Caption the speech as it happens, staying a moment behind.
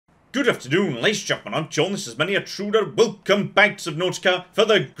Good afternoon, ladies and gentlemen, I'm John, this is Many a Truder. Welcome back to Subnautica for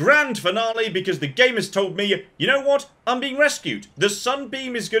the grand finale, because the game has told me, you know what, I'm being rescued. The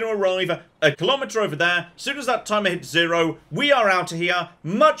Sunbeam is going to arrive a kilometre over there. As soon as that timer hits 0, we are out of here.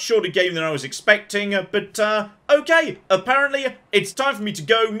 Much shorter game than I was expecting, but okay, apparently it's time for me to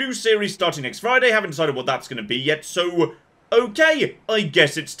go. New series starting next Friday, haven't decided what that's going to be yet, so okay, I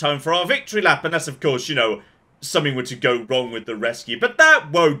guess it's time for our victory lap, and that's of course, you know, something were to go wrong with the rescue, but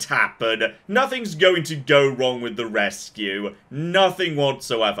that won't happen. Nothing's going to go wrong with the rescue. Nothing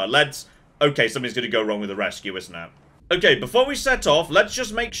whatsoever. Okay, something's going to go wrong with the rescue, isn't it? Okay, before we set off, let's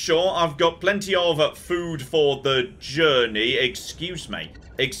just make sure I've got plenty of food for the journey. Excuse me.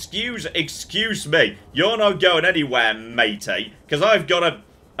 Excuse me. You're not going anywhere, matey. Because I've got a...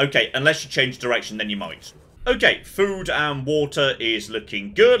 Okay, unless you change direction, then you might. Okay, food and water is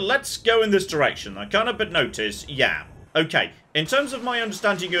looking good. Let's go in this direction. I can't help but notice, yeah. Okay, in terms of my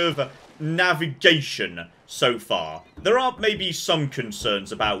understanding of navigation so far, there are maybe some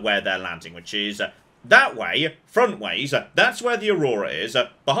concerns about where they're landing, which is that way, front ways, that's where the Aurora is.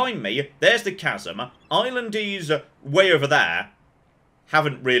 Behind me, there's the chasm. Island is way over there.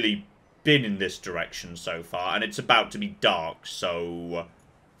 Haven't really been in this direction so far, and it's about to be dark, so...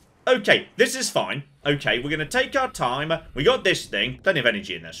 Okay, this is fine. Okay, we're going to take our time. We got this thing. Plenty of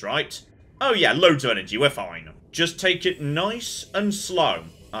energy in this, right? Oh yeah, loads of energy. We're fine. Just take it nice and slow.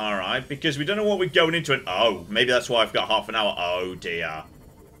 Alright, because we don't know what we're going into. And oh, maybe that's why I've got half an hour. Oh dear.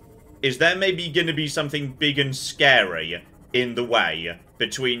 Is there maybe going to be something big and scary in the way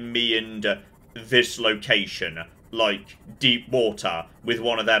between me and this location? Like deep water with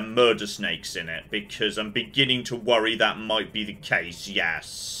one of them murder snakes in it? Because I'm beginning to worry that might be the case,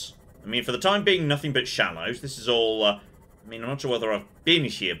 yes. I mean, for the time being, nothing but shallows. This is all, I mean, I'm not sure whether I've been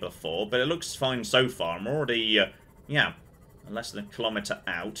here before, but it looks fine so far. I'm already, yeah, less than a kilometre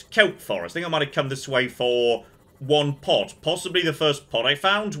out. Kelp forest. I think I might have come this way for one pod. Possibly the first pod I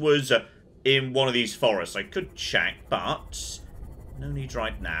found was in one of these forests. I could check, but no need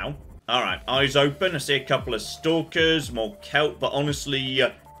right now. Alright, eyes open. I see a couple of stalkers, more kelp, but honestly,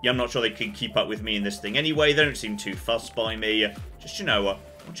 yeah, I'm not sure they can keep up with me in this thing anyway. They don't seem too fussed by me. Just, you know,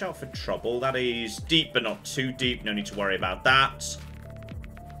 watch out for trouble. That is deep, but not too deep. No need to worry about that.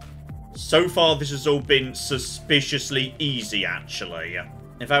 So far, this has all been suspiciously easy, actually.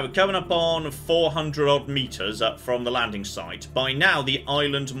 In fact, we're coming up on 400-odd meters up from the landing site. By now, the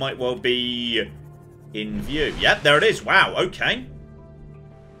island might well be in view. Yep, there it is. Wow, okay.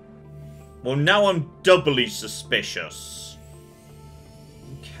 Well, now I'm doubly suspicious.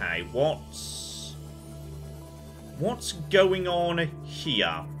 Okay, what's going on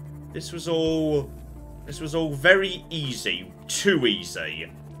here? This was all very easy. Too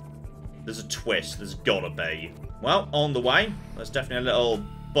easy. There's a twist. There's gotta be. Well, on the way. There's definitely a little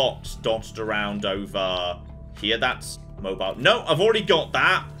box dotted around over here. That's mobile. No, I've already got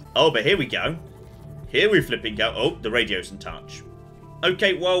that. Oh, but here we go. Here we flipping go. Oh, the radio's in touch.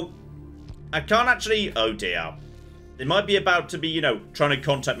 Okay, well, I can't actually... Oh, dear. It might be about to be, you know, trying to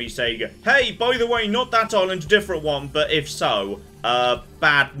contact me saying, hey, by the way, not that island, a different one. But if so,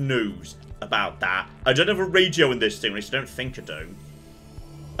 bad news about that. I don't have a radio in this thing, at least I don't think I do.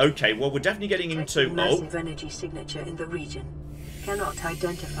 Okay, well, we're definitely getting into... Massive energy signature in the region. Cannot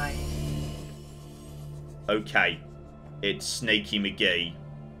identify. Okay. It's Snaky McGee,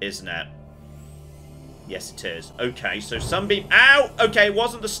 isn't it? Yes, it is. Okay, so Sunbeam... Ow! Okay, it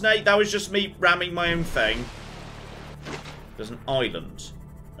wasn't the snake. That was just me ramming my own thing. There's an island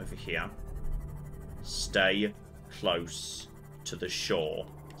over here. Stay close to the shore.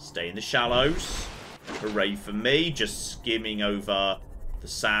 Stay in the shallows. Hooray for me. Just skimming over the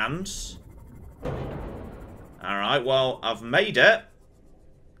sands. Alright, well, I've made it.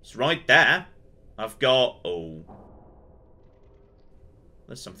 It's right there. I've got... Oh.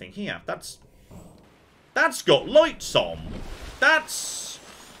 There's something here. That's got lights on.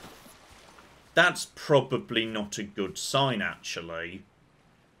 That's probably not a good sign, actually.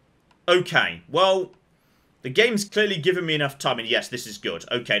 Okay, well, the game's clearly given me enough time, and yes, this is good.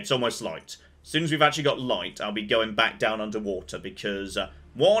 Okay, it's almost light. As soon as we've actually got light, I'll be going back down underwater, because,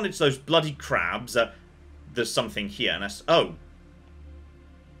 one, it's those bloody crabs. There's something here, and that's... Oh.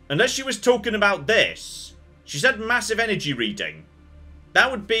 Unless she was talking about this. She said massive energy reading.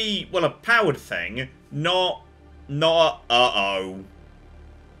 That would be, well, a powered thing, not uh-oh.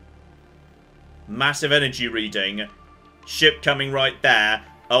 Massive energy reading. Ship coming right there.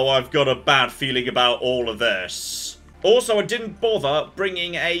 Oh, I've got a bad feeling about all of this. Also, I didn't bother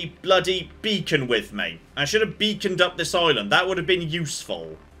bringing a bloody beacon with me. I should have beaconed up this island. That would have been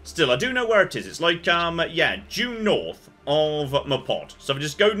useful. Still, I do know where it is. It's like, yeah, due north of my pod. So if I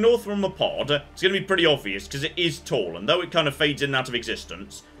just go north from my pod, it's going to be pretty obvious because it is tall. And though it kind of fades in and out of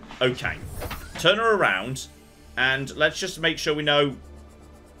existence. Okay. Turn her around. And let's just make sure we know...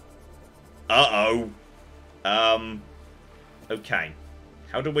 Uh-oh. Okay.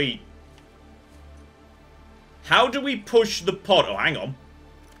 How do we push the pod? Oh, hang on.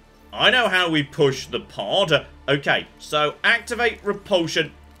 I know how we push the pod. Okay, so activate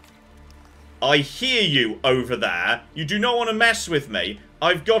repulsion. I hear you over there. You do not want to mess with me.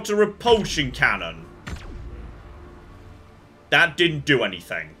 I've got a repulsion cannon. That didn't do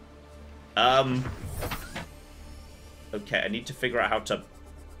anything. Okay, I need to figure out how to...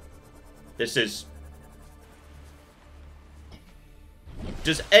 This is...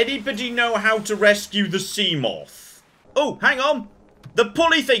 Does anybody know how to rescue the sea moth? Oh, hang on. The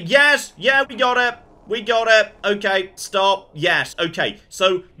pulley thing. Yes. Yeah, we got it. We got it. Okay, stop. Yes. Okay,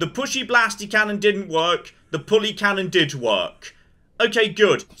 so the pushy blasty cannon didn't work. The pulley cannon did work. Okay,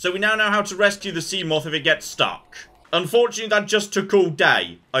 good. So we now know how to rescue the sea moth if it gets stuck. Unfortunately, that just took all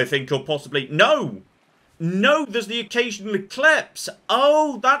day, I think, or possibly... No! No, there's the occasional eclipse.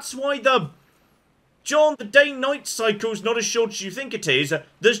 Oh, that's why the... John, the day-night cycle's not as short as you think it is.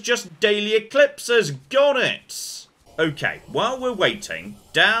 There's just daily eclipses. Got it. Okay, while we're waiting,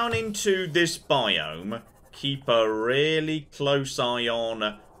 down into this biome, keep a really close eye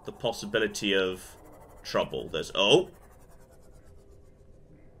on the possibility of trouble. There's... Oh.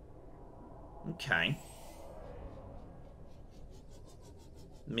 Okay.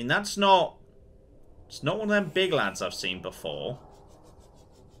 I mean, that's not... It's not one of them big lads I've seen before.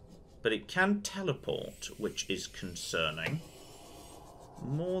 But it can teleport, which is concerning.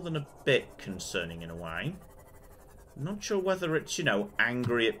 More than a bit concerning in a way. Not sure whether it's, you know,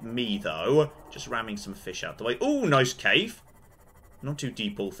 angry at me, though. Just ramming some fish out the way. Ooh, nice cave. Not too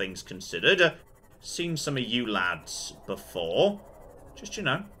deep, all things considered. Seen some of you lads before. Just, you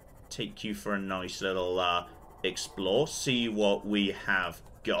know, take you for a nice little explore. See what we have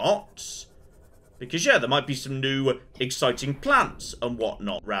got. Because, yeah, there might be some new exciting plants and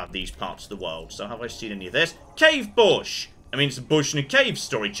whatnot around these parts of the world. So have I seen any of this? Cave bush! I mean, it's a bush in a cave.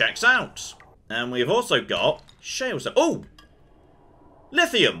 Story checks out. And we've also got shales. Oh!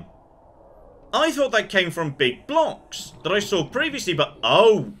 Lithium! I thought that came from big blocks that I saw previously, but...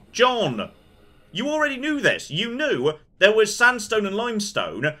 Oh, John! You already knew this. You knew there was sandstone and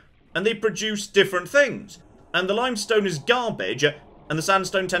limestone, and they produce different things. And the limestone is garbage... And the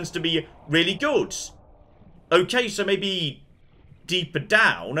sandstone tends to be really good. Okay, so maybe deeper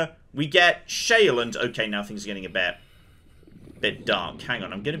down, we get shale and... Okay, now things are getting a bit dark. Hang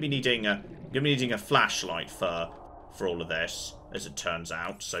on, I'm going to be needing a flashlight for all of this, as it turns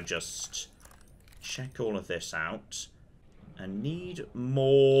out. So just check all of this out. I need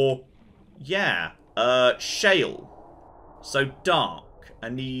more... Yeah, shale. So dark. I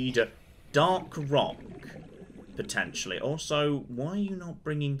need dark rock. Potentially. Also, why are you not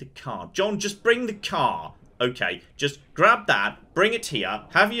bringing the car? John, just bring the car. Okay, just grab that, bring it here,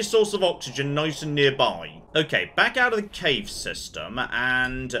 have your source of oxygen nice and nearby. Okay, back out of the cave system,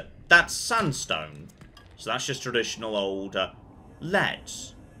 and that's sandstone. So that's just traditional old lead.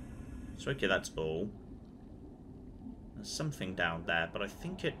 So, okay, that's all. There's something down there, but I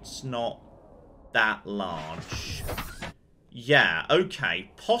think it's not that large. Yeah,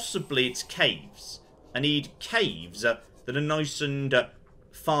 okay, possibly it's caves. I need caves that are nice and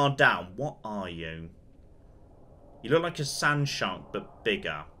far down. What are you? You look like a sand shark, but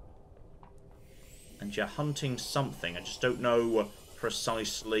bigger. And you're hunting something. I just don't know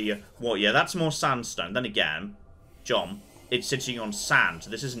precisely what. Yeah, that's more sandstone. Then again, John, it's sitting on sand. So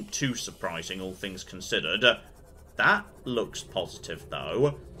this isn't too surprising, all things considered. That looks positive,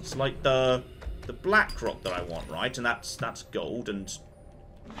 though. It's like the black rock that I want, right? And that's gold. And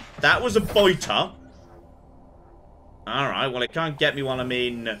that was a biter. Alright, well it can't get me while I'm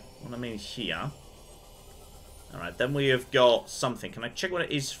in here. Alright, then we have got something. Can I check what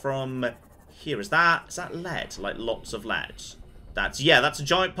it is from here? Is that lead? Like lots of lead? That's a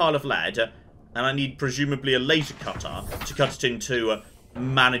giant pile of lead. And I need presumably a laser cutter to cut it into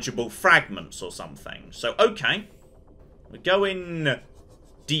manageable fragments or something. So, okay. We're going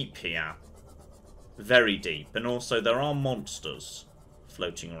deep here. Very deep. And also there are monsters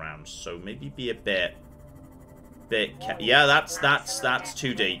floating around. So maybe be a bit... Yeah, that's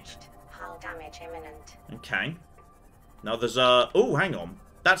too deep. Hull damage imminent. Okay. Now there's a... Oh, hang on.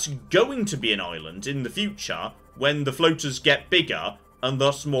 That's going to be an island in the future when the floaters get bigger and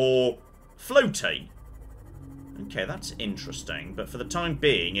thus more floaty. Okay, that's interesting. But for the time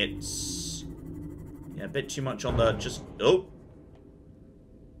being, it's... Yeah, a bit too much on the... Just... Oh.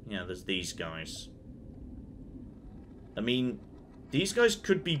 Yeah, there's these guys. I mean, these guys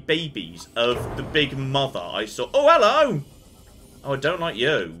could be babies of the big mother I saw. Oh, hello! Oh, I don't like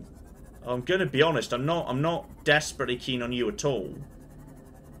you. I'm gonna be honest, I'm not desperately keen on you at all.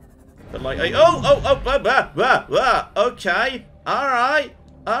 But like, okay.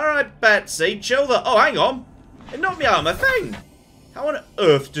 Alright, Betsy, chill the... Oh, hang on. It knocked me out of my thing. How on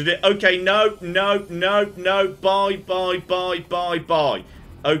earth did it... Okay, no. Bye.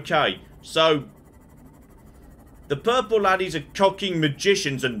 Okay, so... The purple laddies are cocking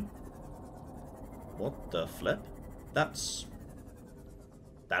magicians and... What the flip? That's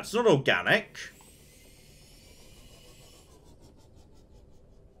not organic.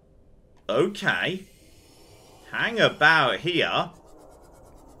 Okay. Hang about here.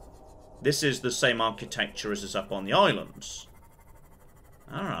 This is the same architecture as is up on the islands.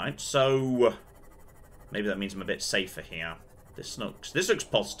 Alright, so... Maybe that means I'm a bit safer here. This looks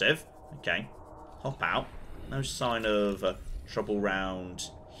positive. Okay. Hop out. No sign of trouble round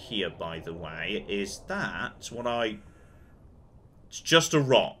here, by the way. Is that what I... It's just a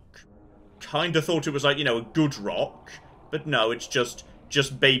rock. Kinda thought it was like, you know, a good rock. But no, it's just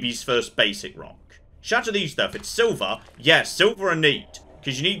baby's first basic rock. Shatter these stuff. It's silver. Yes, silver are neat.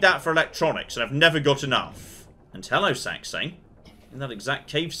 Because you need that for electronics, and I've never got enough. And hello, Saxy. In that exact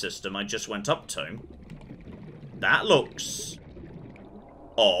cave system I just went up to. That looks...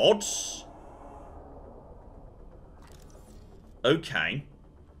 odd. Okay.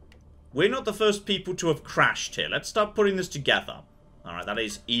 We're not the first people to have crashed here. Let's start putting this together. Alright, that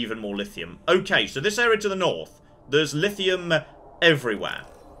is even more lithium. Okay, so this area to the north, there's lithium everywhere.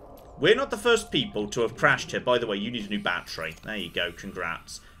 We're not the first people to have crashed here. By the way, you need a new battery. There you go,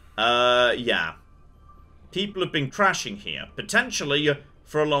 congrats. Yeah. People have been crashing here, potentially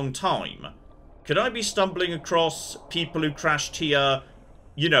for a long time. Could I be stumbling across people who crashed here,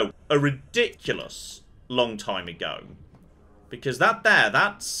 you know, a ridiculous long time ago? Because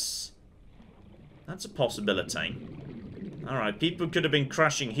that's a possibility. Alright, people could have been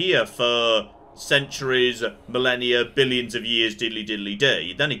crashing here for centuries, millennia, billions of years,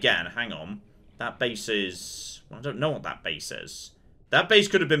 diddly-diddly-dee. Then again, hang on. That base is... Well, I don't know what that base is. That base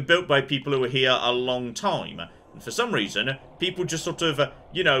could have been built by people who were here a long time. And for some reason, people just sort of,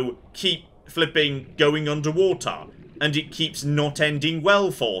 you know, keep flipping going underwater. And it keeps not ending well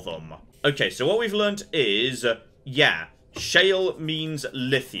for them. Okay, so what we've learnt is, yeah, shale means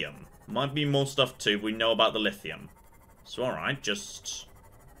lithium. Might be more stuff too, we know about the lithium. So alright, just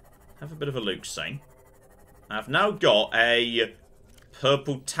have a bit of a look-see. I've now got a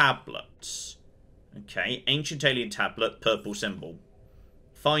purple tablet. Okay, ancient alien tablet, purple symbol.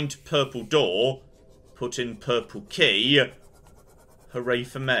 Find purple door, put in purple key. Hooray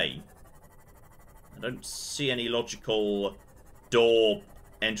for me. I don't see any logical door,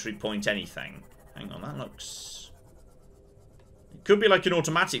 entry point, anything. Hang on, that looks... It could be like an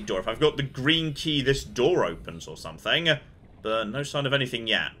automatic door. If I've got the green key, this door opens or something. But no sign of anything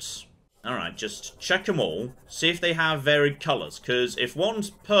yet. Alright, just check them all. See if they have varied colours. Because if one's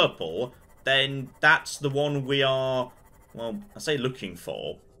purple, then that's the one we are, well, I say looking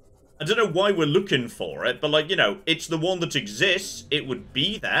for. I don't know why we're looking for it, but like, you know, it's the one that exists. It would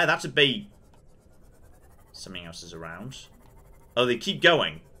be there. That'd be... Something else is around. Oh, they keep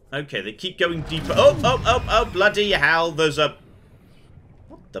going. Okay, they keep going deeper. Oh, bloody hell, there's a...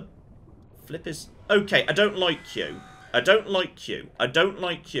 What the flip is... Okay, I don't like you. I don't like you. I don't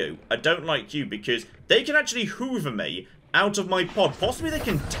like you. I don't like you because they can actually hoover me out of my pod. Possibly they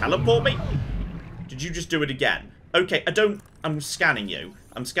can teleport me? Did you just do it again? Okay, I'm scanning you.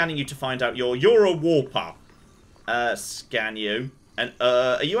 I'm scanning you to find out you're a warper. Scan you. And,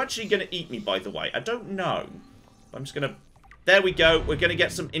 are you actually going to eat me, by the way? I don't know. I'm just going to... There we go. We're going to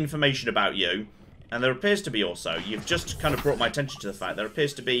get some information about you. And there appears to be also... You've just kind of brought my attention to the fact there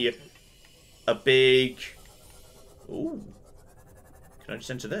appears to be a big... Ooh. Can I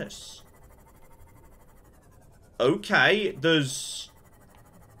just enter this? Okay, there's...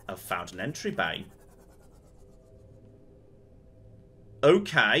 I've found an entry bay.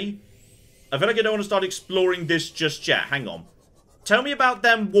 Okay. I feel like I don't want to start exploring this just yet. Hang on. Tell me about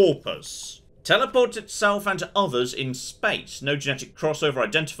them warpers. Teleports itself and others in space. No genetic crossover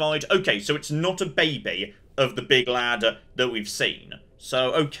identified. Okay, so it's not a baby of the big lad that we've seen.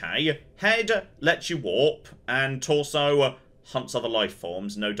 So, okay. Head lets you warp, and torso hunts other life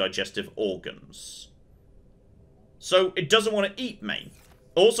forms, no digestive organs. So, it doesn't want to eat me.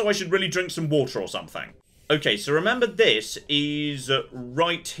 Also, I should really drink some water or something. Okay, so remember this is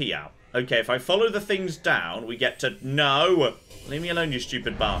right here. Okay, if I follow the things down, we get to... No! Leave me alone, you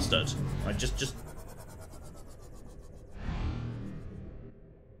stupid bastard. I just...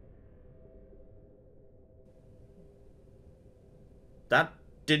 That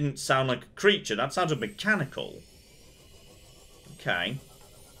didn't sound like a creature. That sounded mechanical. Okay.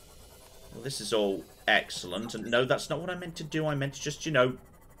 Well, this is all excellent. And no, that's not what I meant to do. I meant to just, you know,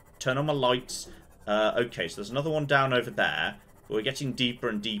 turn on my lights. Okay, so there's another one down over there. But we're getting deeper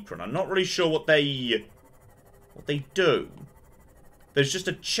and deeper. And I'm not really sure what they do. There's just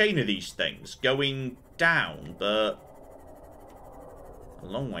a chain of these things going down, but a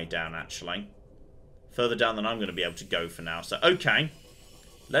long way down, actually. Further down than I'm going to be able to go for now. So, okay.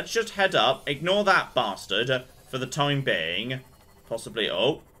 Let's just head up. Ignore that bastard for the time being. Possibly...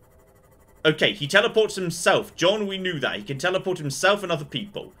 Oh. Okay, he teleports himself. John, we knew that. He can teleport himself and other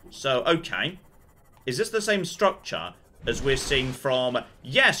people. So, okay. Is this the same structure as we're seeing from...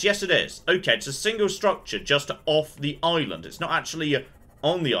 Yes, yes it is. Okay, it's a single structure just off the island. It's not actually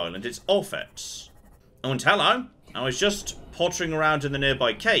on the island. It's off it. Oh, and hello. I was just pottering around in the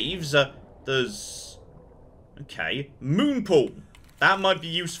nearby caves. There's... Okay. Moon pool. That might be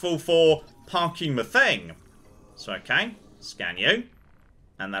useful for parking the thing. So, okay. Scan you.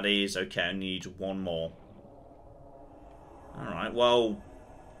 And that is... Okay, I need one more. Alright, well...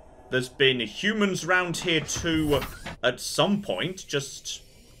 There's been humans around here too at some point. Just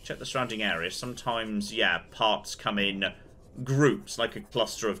check the surrounding area. Sometimes, yeah, parts come in groups, like a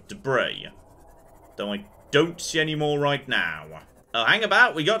cluster of debris. Though I don't see any more right now. Oh, hang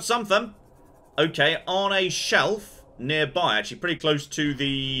about, we got something. Okay, on a shelf nearby, actually pretty close to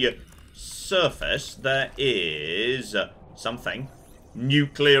the surface, there is something.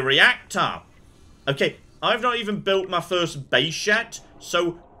 Nuclear reactor. Okay, I've not even built my first base yet,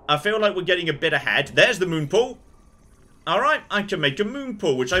 so I feel like we're getting a bit ahead. There's the moon pool. Alright, I can make a moon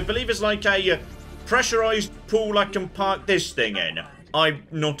pool, which I believe is like a pressurized pool I can park this thing in. I'm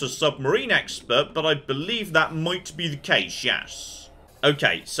not a submarine expert, but I believe that might be the case, yes.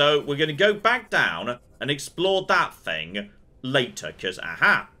 Okay, so we're going to go back down and explore that thing later, because,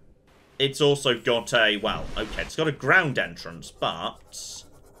 aha, it's also got a, well, okay, it's got a ground entrance, but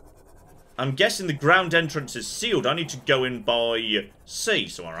I'm guessing the ground entrance is sealed. I need to go in by sea,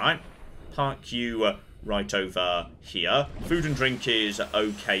 so alright. Park you right over here. Food and drink is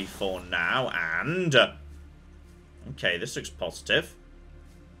okay for now, and... okay, this looks positive.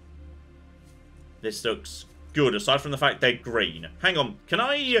 This looks good, aside from the fact they're green. Hang on, can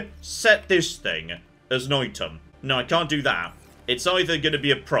I set this thing as an item? No, I can't do that. It's either going to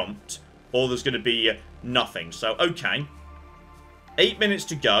be a prompt, or there's going to be nothing. So, okay. 8 minutes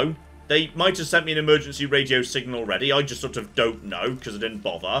to go. They might have sent me an emergency radio signal already. I just sort of don't know, because I didn't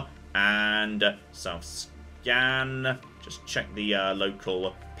bother. And self-scan. Just check the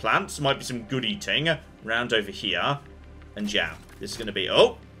local plants. Might be some good eating round over here. And yeah, this is going to be...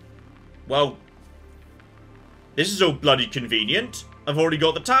 Oh! Well, this is all bloody convenient. I've already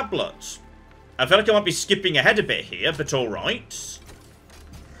got the tablet. I feel like I might be skipping ahead a bit here, but alright.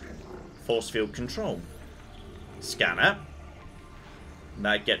 Force field control. Scanner.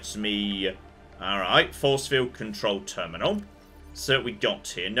 That gets me... Alright, force field control terminal. So what we got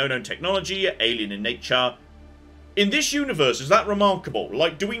here. No known technology, alien in nature. In this universe, is that remarkable?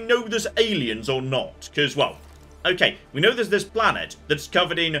 Like, do we know there's aliens or not? Because, well, okay, we know there's this planet that's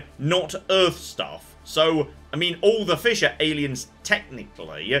covered in not Earth stuff. So, I mean, all the fish are aliens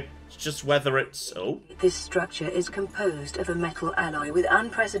technically. It's just whether it's... Oh. This structure is composed of a metal alloy with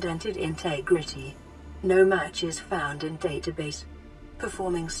unprecedented integrity. No match is found in database.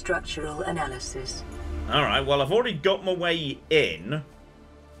 Performing structural analysis. Alright, well, I've already got my way in.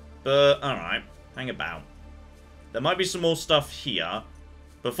 But, alright, hang about. There might be some more stuff here.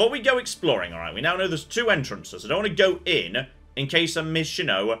 Before we go exploring, alright, we now know there's 2 entrances. I don't want to go in case I miss, you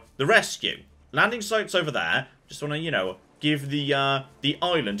know, the rescue. Landing site's over there. Just want to, you know, give the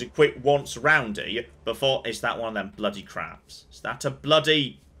island a quick once roundy before... Is that one of them bloody crabs? Is that a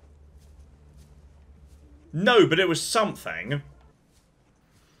bloody... No, but it was something.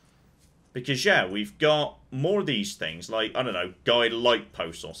 Because, yeah, we've got more of these things, like, I don't know, guide light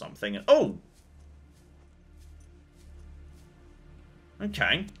posts or something. Oh!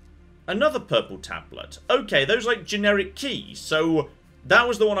 Okay. Another purple tablet. Okay, those like generic keys. So, that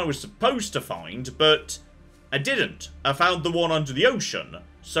was the one I was supposed to find, but I didn't. I found the one under the ocean.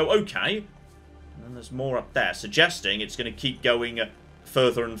 So, okay. And then there's more up there, suggesting it's going to keep going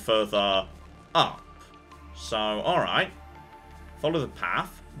further and further up. So, alright. Follow the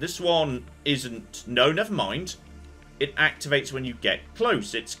path. This one isn't... No, never mind. It activates when you get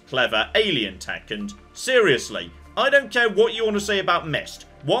close. It's clever alien tech, and seriously, I don't care what you want to say about mist.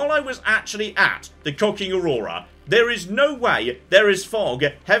 While I was actually at the cocking aurora, there is no way there is fog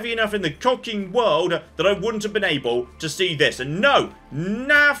heavy enough in the cocking world that I wouldn't have been able to see this. And no,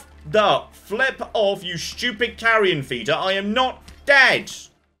 naff the flip off, you stupid carrion feeder. I am not Dead!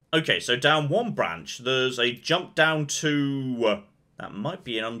 Okay, so down one branch, there's a jump down to... that might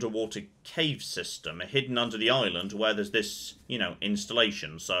be an underwater cave system hidden under the island where there's this, you know,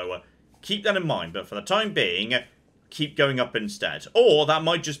 installation. So keep that in mind. But for the time being, keep going up instead. Or that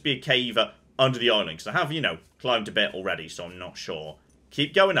might just be a cave under the island. Because I have, you know, climbed a bit already, so I'm not sure.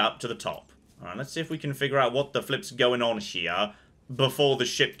 Keep going up to the top. Alright, let's see if we can figure out what the flip's going on here before the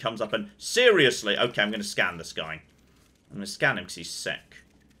ship comes up and... Seriously? Okay, I'm going to scan this guy. I'm going to scan him because he's sick.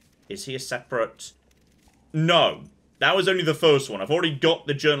 Is he a separate... No. That was only the first one. I've already got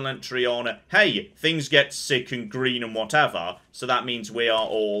the journal entry on, hey, things get sick and green and whatever, so that means we are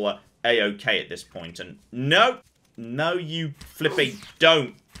all A-okay at this point. And no, no, you flipping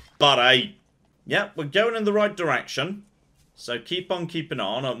don't, buddy. Yeah, we're going in the right direction. So keep on keeping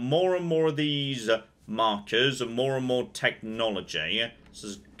on. More and more of these markers and more technology. So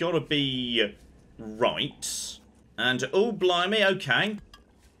there's got to be right. And, oh, blimey, okay.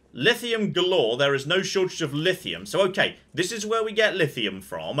 Lithium galore. There is no shortage of lithium. So, okay, this is where we get lithium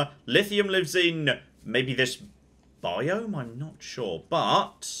from. Lithium lives in maybe this biome? I'm not sure.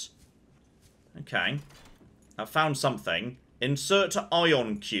 But, okay, I found something. Insert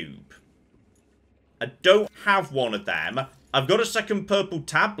ion cube. I don't have one of them. I've got a second purple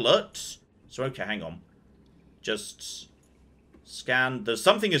tablet. So, okay, hang on. Just scan. There's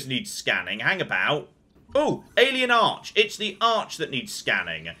something that needs scanning. Hang about. Oh, alien arch. It's the arch that needs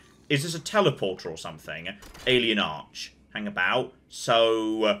scanning. Is this a teleporter or something? Alien arch. Hang about.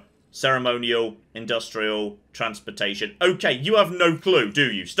 So, ceremonial, industrial, transportation. Okay, you have no clue,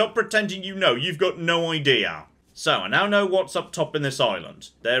 do you? Stop pretending you know. You've got no idea. So, I now know what's up top in this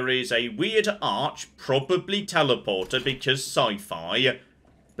island. There is a weird arch, probably teleporter because sci-fi.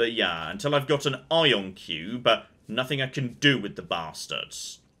 But yeah, until I've got an ion cube, nothing I can do with the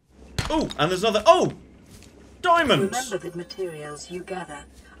bastards. Oh, and there's another... Oh! Diamonds! Remember that materials you gather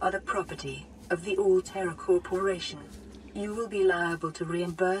are the property of the All-Terra Corporation. You will be liable to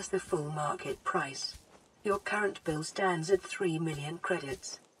reimburse the full market price. Your current bill stands at 3 million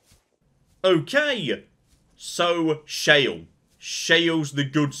credits. Okay! So, shale. Shale's the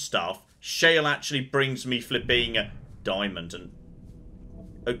good stuff. Shale actually brings me flipping diamond and...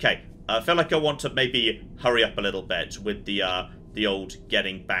 Okay, I feel like I want to maybe hurry up a little bit with the old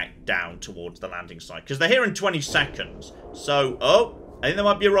getting back down towards the landing site. Because they're here in 20 seconds. So, oh, I think they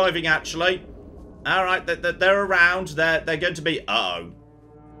might be arriving, actually. Alright, they're around. They're going to be... Uh-oh.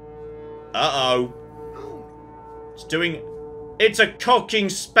 Uh-oh. It's doing... It's a cocking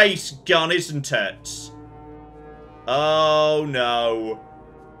space gun, isn't it? Oh, no.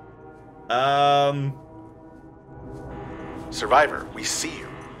 Survivor, we see you.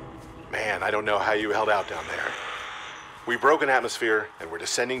 Man, I don't know how you held out down there. We broke an atmosphere, and we're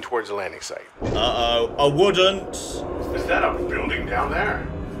descending towards the landing site. Uh-oh, I wouldn't. Is that a building down there?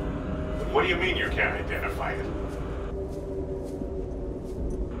 What do you mean you can't identify it?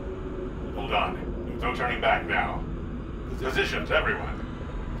 Hold on. No turning back now. Positions, everyone.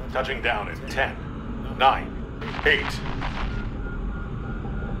 Touching down in 10, 9, 8.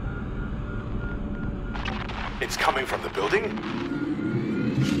 It's coming from the building?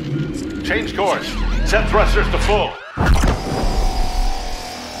 Change course. Set thrusters to full.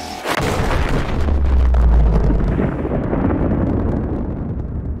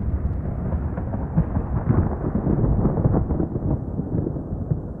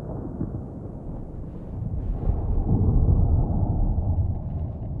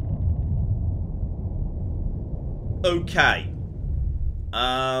 Okay.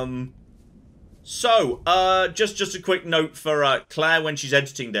 So, just a quick note for Claire when she's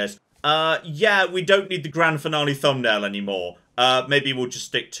editing this. Yeah, we don't need the grand finale thumbnail anymore. Maybe we'll just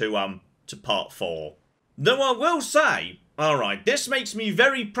stick to part 4. Though I will say, alright, this makes me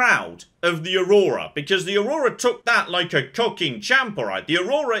very proud of the Aurora, because the Aurora took that like a cocking champ, alright. The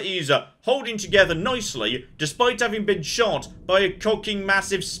Aurora is holding together nicely, despite having been shot by a cocking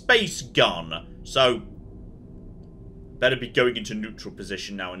massive space gun. So, better be going into neutral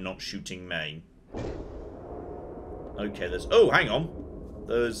position now and not shooting me. Okay, there's... Oh, hang on.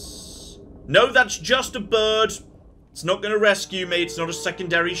 There's... No, that's just a bird. It's not going to rescue me. It's not a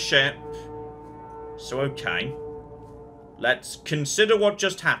secondary ship. So, okay. Let's consider what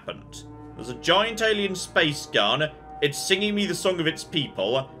just happened. There's a giant alien space gun. It's singing me the song of its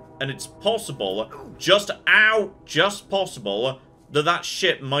people. And it's possible, just possible, that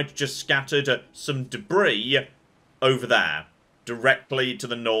ship might have just scattered some debris over there, directly to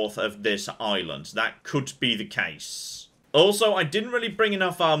the north of this island. That could be the case. Also, I didn't really bring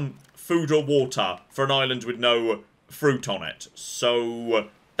enough food or water for an island with no fruit on it. So,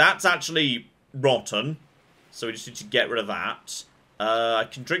 that's actually rotten. So we just need to get rid of that. I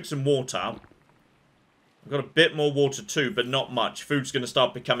can drink some water. I've got a bit more water too, but not much. Food's going to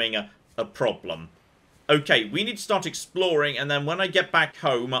start becoming a problem. Okay, we need to start exploring, and then when I get back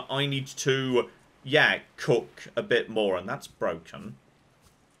home, I need to, yeah, cook a bit more, and that's broken.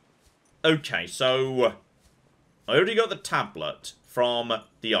 Okay, so I already got the tablet from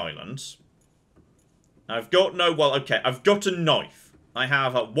the island. I've got I've got a knife. I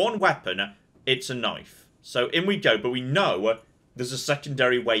have one weapon, it's a knife. So in we go, but we know there's a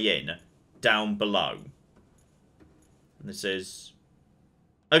secondary way in down below. And this is...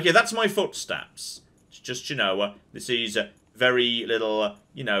 Okay, that's my footsteps. It's just, you know, this is very little,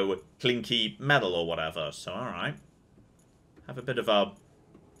 you know, clinky metal or whatever. So, alright. Have a bit of a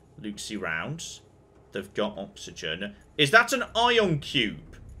look-see round. They've got oxygen. Is that an ion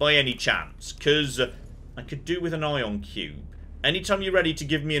cube, by any chance? Because I could do with an ion cube. Anytime you're ready to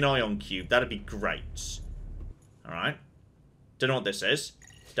give me an ion cube, that'd be great. Alright. Don't know what this is.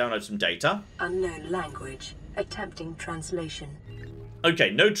 Download some data. Unknown language. Attempting translation.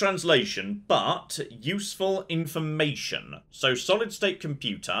 Okay, no translation, but useful information. So, solid-state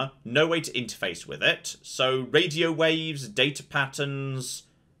computer, no way to interface with it. So, radio waves, data patterns...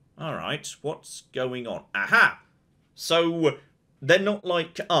 Alright, what's going on? Aha! So, they're not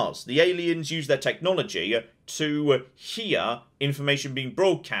like us. The aliens use their technology to hear information being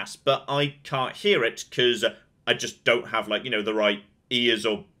broadcast, but I can't hear it because I just don't have, like, you know, the right ears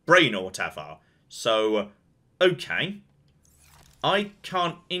or brain or whatever. So, okay. I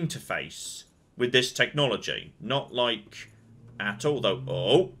can't interface with this technology. Not like at all, though.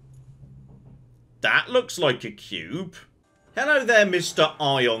 Oh. That looks like a cube. Hello there, Mr.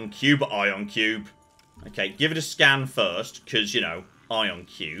 Ion Cube. Ion Cube. Okay, give it a scan first, because, you know, Ion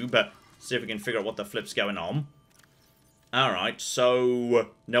Cube. See if we can figure out what the flip's going on. Alright, so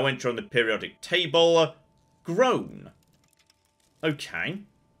no entry on the periodic table. Grown. Okay.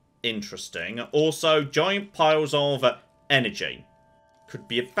 Interesting. Also, giant piles of energy. Could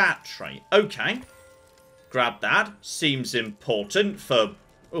be a battery. Okay. Grab that. Seems important for...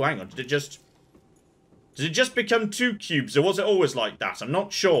 Oh, hang on. Did it just become 2 cubes, or was it always like that? I'm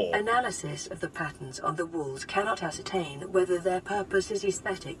not sure. Analysis of the patterns on the walls cannot ascertain whether their purpose is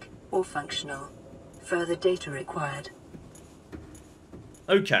aesthetic or functional. Further data required.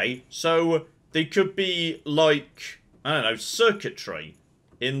 Okay, so they could be like, I don't know, circuitry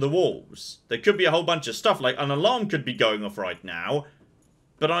in the walls. There could be a whole bunch of stuff, like an alarm could be going off right now,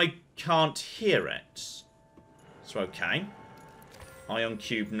 but I can't hear it. So, okay. Ion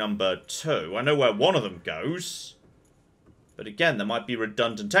cube number 2. I know where one of them goes. But again, there might be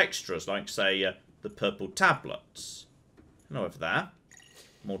redundant extras, like, say, the purple tablets. Hello over there.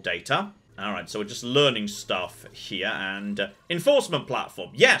 More data. Alright, so we're just learning stuff here, and... enforcement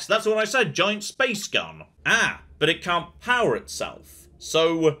platform. Yes, that's what I said, giant space gun. Ah, but it can't power itself.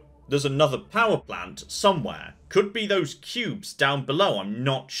 So, there's another power plant somewhere. Could be those cubes down below, I'm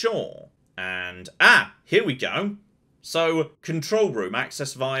not sure. And, here we go. So, control room,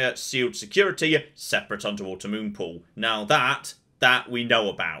 access via sealed security, separate underwater moon pool. Now that we know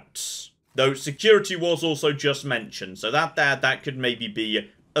about. Though security was also just mentioned, so that could maybe be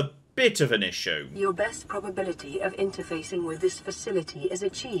a bit of an issue. Your best probability of interfacing with this facility is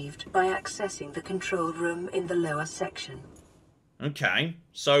achieved by accessing the control room in the lower section. Okay,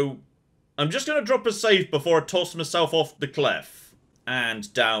 so I'm just going to drop a save before I toss myself off the cliff.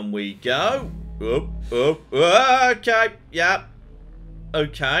 And down we go. Okay, yeah.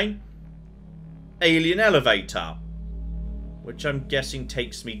 Okay. Alien elevator. Which I'm guessing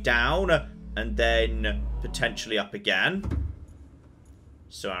takes me down and then potentially up again.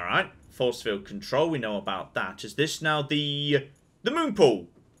 So, alright. Force field control, we know about that. Is this now the moon pool?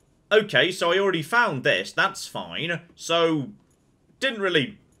 Okay, so I already found this. That's fine. So, didn't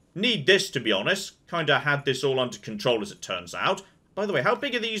really need this, to be honest. Kinda had this all under control, as it turns out. By the way, how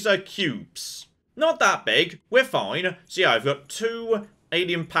big are these cubes? Not that big. We're fine. So, yeah, I've got 2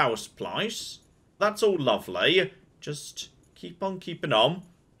 alien power supplies. That's all lovely. Just keep on keeping on.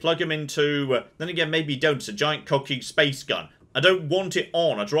 Plug them into... then again, maybe don't. It's a giant cocking space gun. I don't want it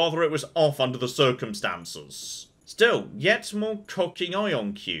on. I'd rather it was off under the circumstances. Still, yet more cocking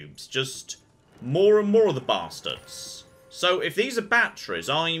ion cubes. Just more and more of the bastards. So, if these are batteries,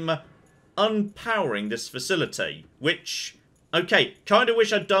 I'm unpowering this facility. Which, okay, kind of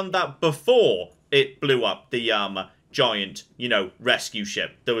wish I'd done that before it blew up the, giant, you know, rescue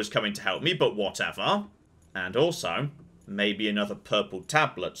ship that was coming to help me, but whatever. And also, maybe another purple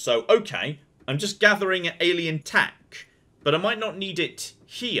tablet. So, okay, I'm just gathering alien tech. But I might not need it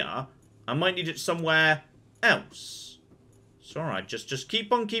here. I might need it somewhere else. It's alright, just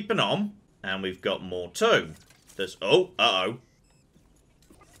keep on keeping on. And we've got more too. There's... oh, uh-oh.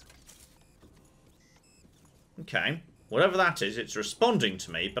 Okay. Whatever that is, it's responding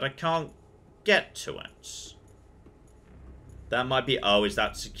to me, but I can't get to it. That might be... Oh, is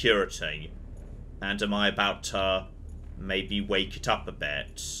that security? And am I about to maybe wake it up a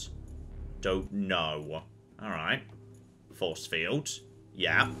bit? Don't know. Alright. Force field.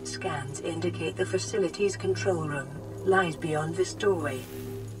 Yeah. Scans indicate the facility's control room lies beyond this doorway.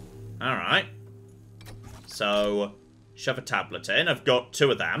 Alright. So, shove a tablet in. I've got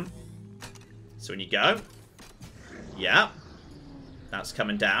 2 of them. So when you go. Yeah. That's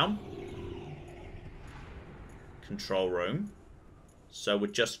coming down. Control room. So we're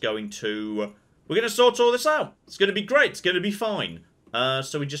just going to... We're going to sort all this out. It's going to be great. It's going to be fine.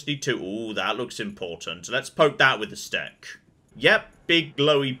 So we just need to... Ooh, that looks important. Let's poke that with a stick. Yep, big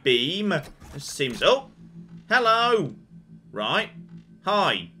glowy beam. This seems... Oh! Hello! Right.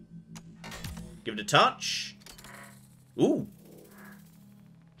 Hi. Give it a touch. Ooh.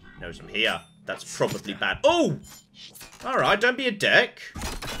 Knows I'm here. That's probably bad. Oh! Alright, don't be a dick.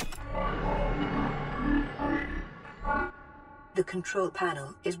 The control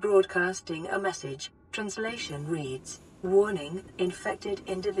panel is broadcasting a message. Translation reads, "Warning, infected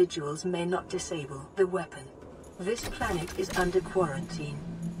individuals may not disable the weapon. This planet is under quarantine."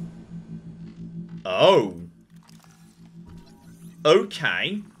 Oh.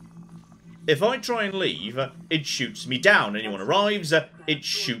 Okay. If I try and leave, it shoots me down. Anyone arrives, it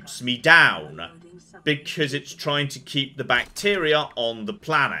shoots me down. Because it's trying to keep the bacteria on the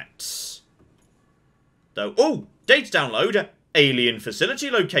planet. Though, oh, data download. Alien facility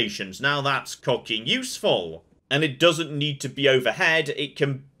locations. Now that's cocking useful. And it doesn't need to be overhead. It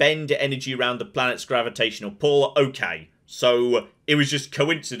can bend energy around the planet's gravitational pull. Okay. So, it was just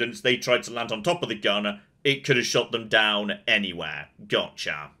coincidence they tried to land on top of the gun. It could have shot them down anywhere.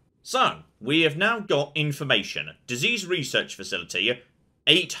 Gotcha. So, we have now got information. Disease research facility,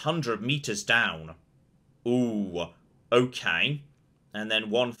 800 meters down. Ooh, okay. And then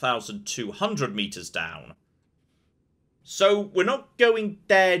 1,200 meters down. So, we're not going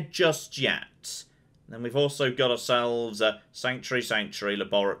there just yet. Then we've also got ourselves a sanctuary,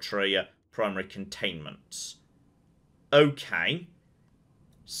 laboratory, primary containment. Okay.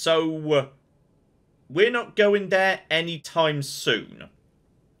 So, we're not going there anytime soon.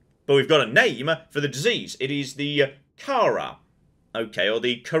 But we've got a name for the disease. It is the Kara. Okay, or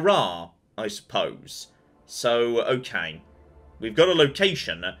the Kara, I suppose. So, okay. We've got a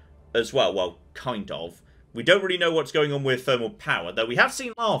location as well. Well, kind of. We don't really know what's going on with thermal power, though we have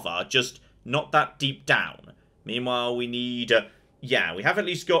seen lava, just not that deep down. Meanwhile, we need... yeah, we have at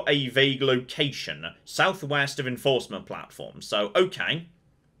least got a vague location, southwest of enforcement platform. So, okay.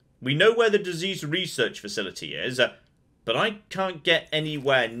 We know where the disease research facility is, but I can't get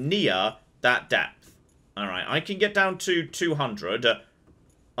anywhere near that depth. Alright, I can get down to 200.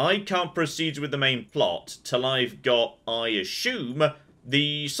 I can't proceed with the main plot till I've got, I assume,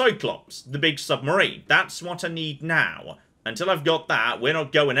 the Cyclops, the big submarine. That's what I need now. Until I've got that, we're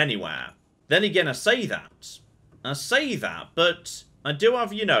not going anywhere. Then again, I say that, but I do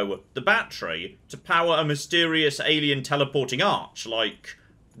have, you know, the battery to power a mysterious alien teleporting arch, like,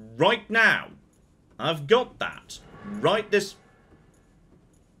 right now. I've got that. Right this...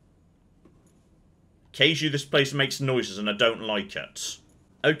 Occasionally this place makes noises and I don't like it.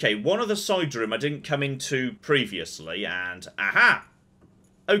 Okay, one of the side room I didn't come into previously, and... aha!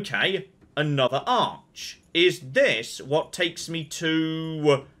 Okay, another arch. Is this what takes me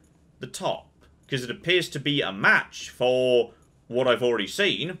to the top? Because it appears to be a match for what I've already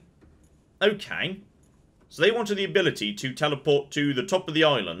seen. Okay. So they wanted the ability to teleport to the top of the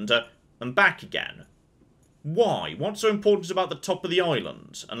island and back again. Why? What's so important about the top of the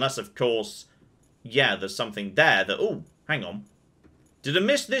island? Unless, of course, yeah, there's something there that... oh, hang on. Did I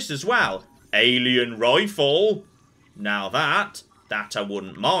miss this as well? Alien rifle. Now that I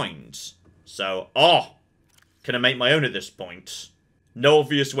wouldn't mind. So, oh, can I make my own at this point? No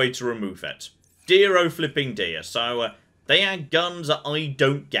obvious way to remove it. Dear oh flipping dear. So, they had guns, I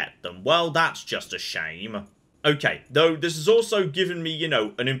don't get them. Well, that's just a shame. Okay, though this has also given me, you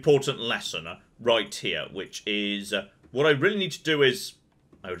know, an important lesson right here, which is what I really need to do is...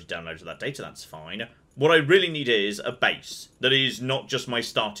 I already downloaded that data, that's fine. What I really need is a base that is not just my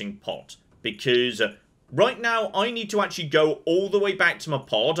starting pod, because right now I need to actually go all the way back to my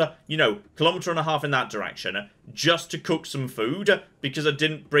pod, you know, 1.5 kilometers in that direction, just to cook some food, because I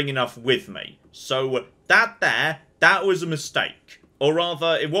didn't bring enough with me. So that was a mistake. Or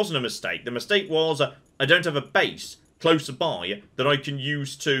rather, it wasn't a mistake. The mistake was I don't have a base closer by that I can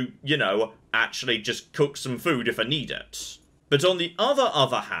use to, you know, actually just cook some food if I need it. But on the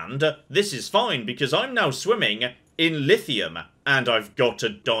other hand, this is fine because I'm now swimming in lithium. And I've got a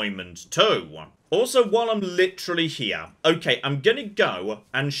diamond too. Also, while I'm literally here, okay, I'm gonna go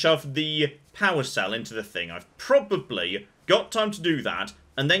and shove the power cell into the thing. I've probably got time to do that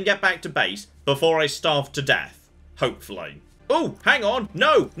and then get back to base before I starve to death. Hopefully. Oh, hang on.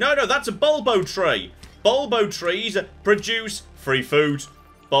 No, that's a bulbo tree. Bulbo trees produce free food.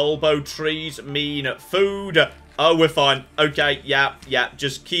 Bulbo trees mean food. Oh, we're fine. Okay, yeah,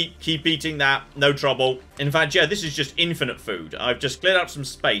 just keep eating that. No trouble. In fact, yeah, this is just infinite food. I've just cleared out some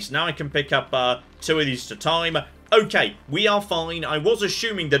space. Now I can pick up 2 of these at a time. Okay, we are fine. I was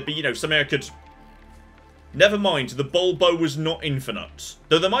assuming there'd be, you know, something I could... Never mind, the bulbo was not infinite.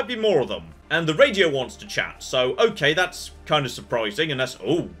 Though there might be more of them. And the radio wants to chat, so okay, that's kind of surprising. And that's...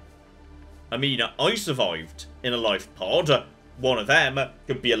 Oh. I mean, I survived in a life pod. One of them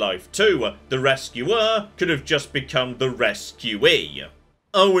could be alive too. The rescuer could have just become the rescuee.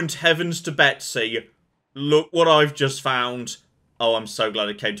 Oh, and heavens to Betsy. Look what I've just found. Oh, I'm so glad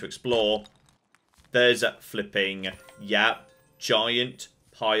I came to explore. There's flipping, yeah, giant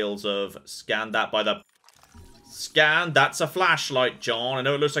piles of... Scan that by the... Scan, that's a flashlight, John. I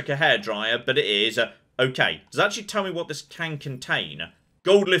know it looks like a hairdryer, but it is. Okay, does it actually tell me what this can contain?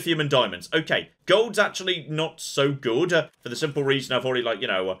 Gold, lithium, and diamonds. Okay, gold's actually not so good, for the simple reason I've already, like, you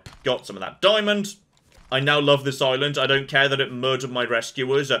know, got some of that diamond. I now love this island. I don't care that it murdered my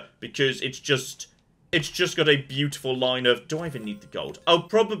rescuers, because it's just got a beautiful line of... Do I even need the gold? I'll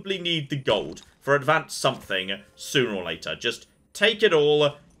probably need the gold for advanced something sooner or later. Just take it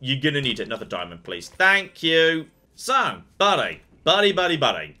all. You're gonna need it. Another diamond, please. Thank you. So, buddy.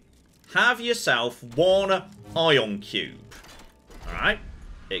 Have yourself 1 ion cube. Alright.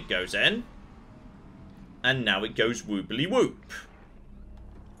 It goes in. And now it goes woobly whoop.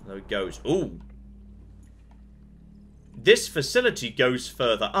 There it goes. Ooh. This facility goes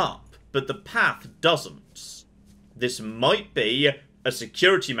further up, but the path doesn't. This might be a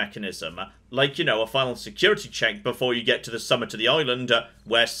security mechanism. Like, you know, a final security check before you get to the summit of the island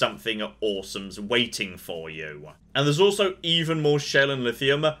where something awesome's waiting for you. And there's also even more shell and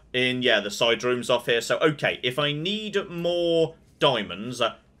lithium in, yeah, the side rooms off here. So, okay, if I need more diamonds,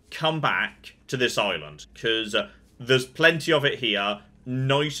 come back to this island, because there's plenty of it here,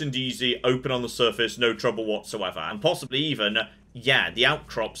 nice and easy, open on the surface, no trouble whatsoever, and possibly even, yeah, the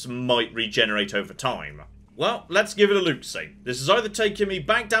outcrops might regenerate over time. Well, let's give it a look-see. This is either taking me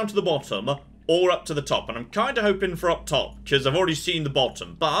back down to the bottom or up to the top, and I'm kind of hoping for up top, because I've already seen the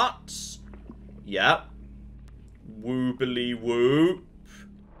bottom, but... yeah. Woobly whoop.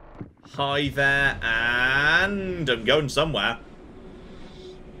 Hi there, and I'm going somewhere.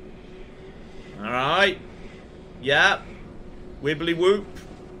 Alright. Yeah. Wibbly whoop.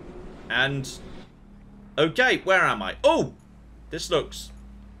 And... okay, where am I? Oh! This looks...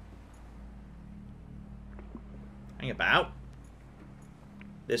 hang about.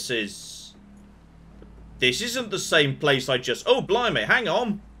 This isn't the same place I just... oh, blimey, hang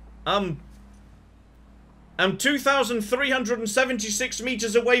on. I'm 2,376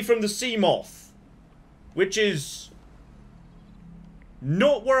 meters away from the sea moth. Which is...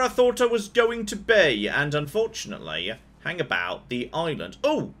 not where I thought I was going to be. And unfortunately, hang about, the island.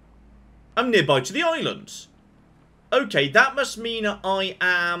 Oh! I'm nearby to the island. Okay, that must mean I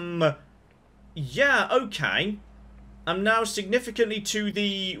am... yeah, okay. I'm now significantly to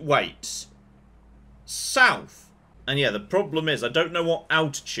the... wait. South. And yeah, the problem is I don't know what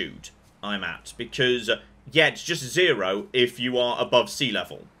altitude I'm at. Because, yeah, it's just 0 if you are above sea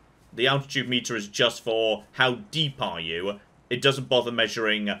level. The altitude meter is just for how deep are you. It doesn't bother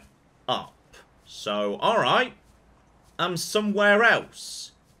measuring up. So, alright. I'm somewhere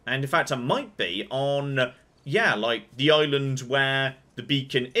else. And in fact, I might be on, yeah, like the island where the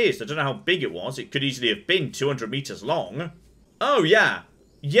beacon is. I don't know how big it was. It could easily have been 200 meters long. Oh, yeah.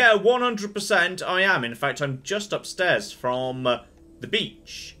 Yeah, 100% I am. In fact, I'm just upstairs from the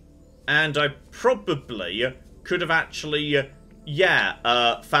beach. And I probably could have actually,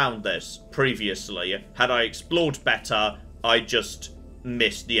 found this previously. Had I explored better, I just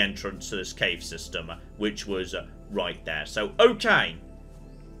missed the entrance to this cave system, which was right there. So, okay.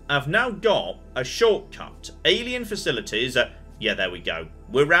 I've now got a shortcut. Alien facilities. Yeah, there we go.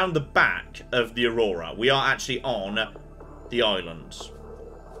 We're round the back of the Aurora. We are actually on the island.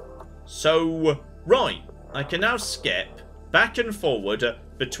 So, right. I can now skip back and forward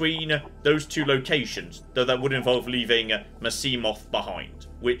between those two locations, though that would involve leaving my sea moth behind,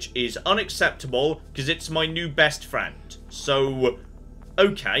 which is unacceptable because it's my new best friend. So,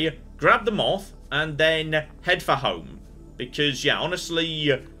 okay, grab the moth and then head for home. Because, yeah,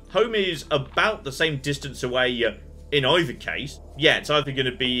 honestly, home is about the same distance away in either case. Yeah, it's either going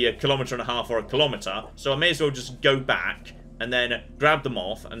to be 1.5 kilometers or 1 kilometer, so I may as well just go back and then grab them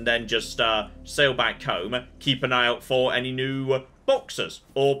off, and then just sail back home, keep an eye out for any new boxes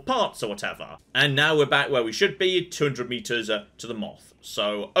or parts or whatever. And now we're back where we should be, 200 meters to the Moth.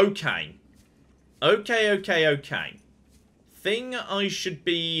 So, okay. Okay. Thing I should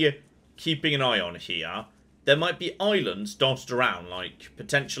be keeping an eye on here, there might be islands dotted around, like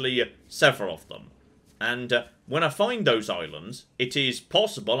potentially several of them. And when I find those islands, it is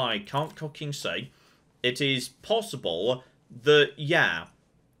possible, I can't cocking say, it is possible that, yeah,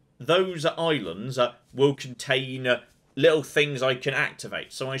 those islands will contain little things I can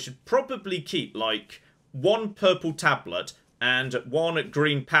activate. So I should probably keep, like, one purple tablet and one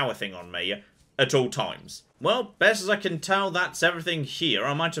green power thing on me at all times. Well, best as I can tell, that's everything here.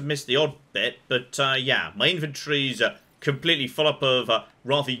 I might have missed the odd bit, but yeah, my inventory's completely full up of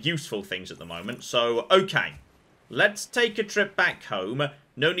rather useful things at the moment. So, okay, let's take a trip back home.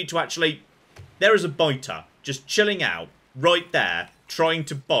 No need to actually... There is a biter, just chilling out, right there, trying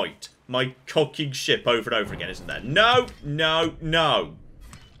to bite my cocking ship over and over again, isn't there? No.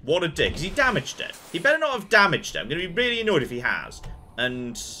 What a dick. Has he damaged it? He better not have damaged it. I'm going to be really annoyed if he has.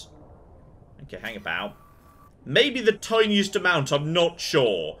 And... Okay, hang about. Maybe the tiniest amount, I'm not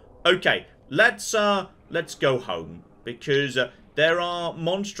sure. Okay, let's go home. Because there are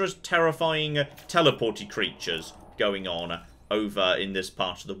monstrous, terrifying, teleporty creatures going on over in this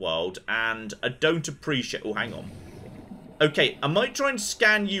part of the world. And I don't appreciate... Oh, hang on. Okay, I might try and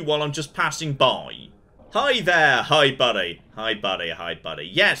scan you while I'm just passing by. Hi there, hi buddy. Hi buddy.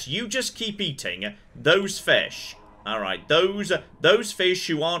 Yes, you just keep eating those fish. Alright, those fish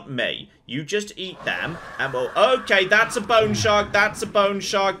who aren't me. You just eat them, and we'll... Okay, that's a bone shark, that's a bone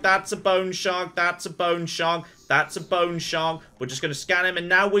shark, that's a bone shark, that's a bone shark, that's a bone shark. We're just going to scan him, and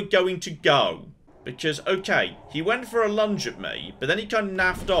now we're going to go. Because, okay, he went for a lunge at me, but then he kind of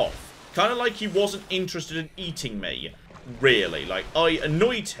naffed off. Kind of like he wasn't interested in eating me, really. Like, I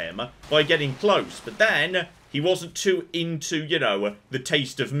annoyed him by getting close, but then he wasn't too into, you know, the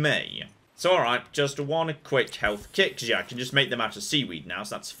taste of me. So, alright, just one quick health kit, because, yeah, I can just make them out of seaweed now,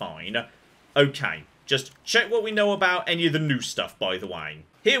 so that's fine. Okay, just check what we know about any of the new stuff, by the way.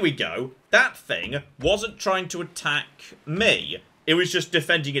 Here we go. That thing wasn't trying to attack me. It was just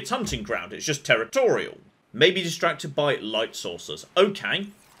defending its hunting ground. It's just territorial. Maybe distracted by light sources. Okay.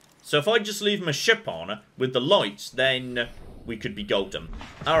 So if I just leave my ship on with the lights, then we could be golden.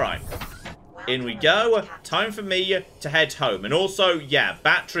 Alright. In we go. Time for me to head home. And also, yeah,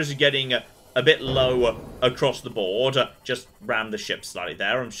 batteries are getting a bit low across the board. Just ram the ship slightly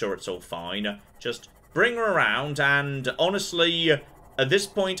there. I'm sure it's all fine. Just bring her around. And honestly, at this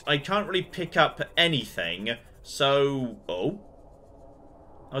point, I can't really pick up anything. So, oh.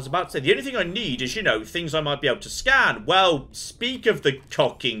 I was about to say, the only thing I need is, you know, things I might be able to scan. Well, speak of the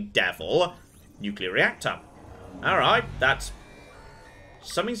cocking devil. Nuclear reactor. Alright, that's...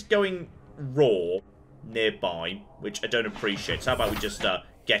 Something's going raw nearby, which I don't appreciate. So how about we just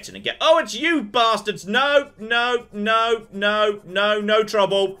get in and get... Oh, it's you bastards! No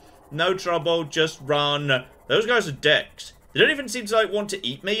trouble. No trouble, just run. Those guys are dicks. They don't even seem to, like, want to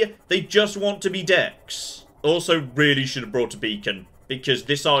eat me. They just want to be dicks. Also, really should have brought a beacon. Because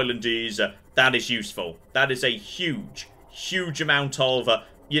this island is, that is useful. That is a huge amount of,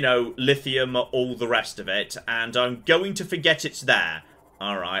 you know, lithium, all the rest of it. And I'm going to forget it's there.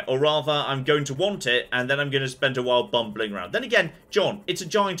 Alright, or rather, I'm going to want it, and then I'm going to spend a while bumbling around. Then again, John, it's a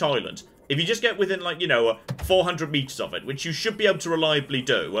giant island. If you just get within, like, you know, 400 meters of it, which you should be able to reliably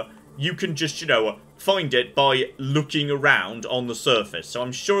do, you can just, you know, find it by looking around on the surface. So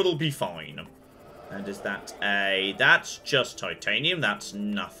I'm sure it'll be fine. And is that a... That's just titanium. That's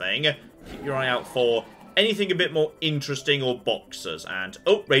nothing. Keep your eye out for anything a bit more interesting or boxes. And...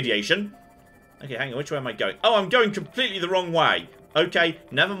 Oh, radiation. Okay, hang on. Which way am I going? Oh, I'm going completely the wrong way. Okay,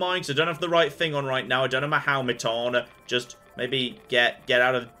 never mind. So I don't have the right thing on right now. I don't have my helmet on. Just maybe get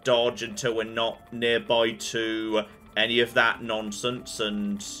out of dodge until we're not nearby to any of that nonsense.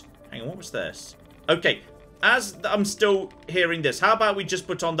 And... Hang on, what was this? Okay. As I'm still hearing this, how about we just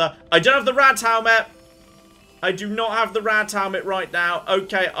put on the... I don't have the rat helmet! I do not have the rat helmet right now.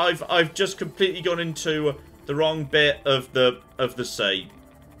 Okay, I've just completely gone into the wrong bit of the sea.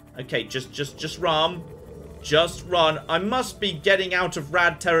 Okay, just run. Just run. I must be getting out of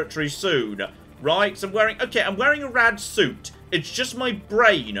rad territory soon. Right? So I'm wearing a rad suit. It's just my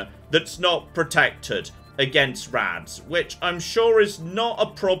brain that's not protected against rads, which I'm sure is not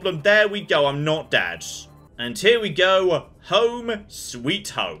a problem. There we go. I'm not dead. And here we go, home sweet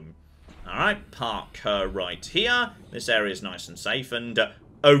home. Alright, park her right here. This area is nice and safe, and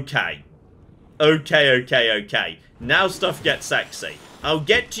okay. Okay. Now stuff gets sexy. I'll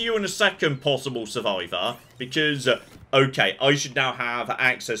get to you in a second, possible survivor, because okay, I should now have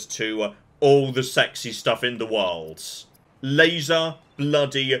access to all the sexy stuff in the world. Laser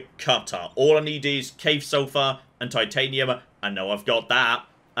bloody cutter. All I need is cave sulfur and titanium. I know I've got that.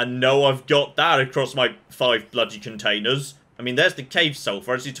 I know I've got that across my 5 bloody containers. I mean, there's the cave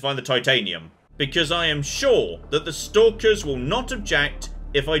sulfur. I just need to find the titanium. Because I am sure that the stalkers will not object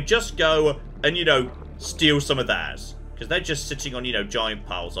if I just go and, you know, steal some of theirs. Because they're just sitting on, you know, giant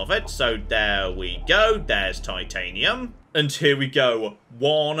piles of it. So there we go. There's titanium. And here we go.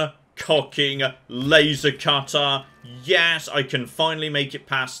 One cocking laser cutter. Yes, I can finally make it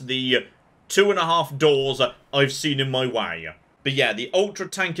past the 2.5 doors I've seen in my way. But yeah, the Ultra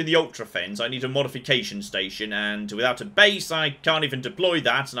Tank and the Ultra Fins, I need a modification station, and without a base, I can't even deploy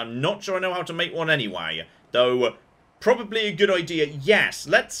that, and I'm not sure I know how to make one anyway. Though, probably a good idea. Yes,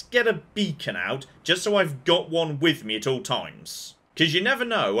 let's get a beacon out, just so I've got one with me at all times. Because you never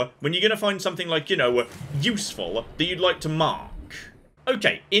know when you're going to find something like, you know, useful that you'd like to mark.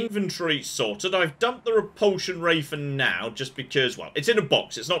 Okay, inventory sorted. I've dumped the repulsion ray for now, just because, well, it's in a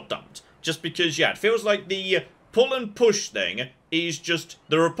box, it's not dumped. Just because, yeah, it feels like the pull and push thing is just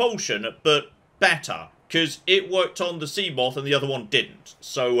the repulsion, but better. Because it worked on the sea moth and the other one didn't.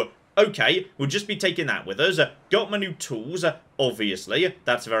 So, okay, we'll just be taking that with us. Got my new tools, obviously.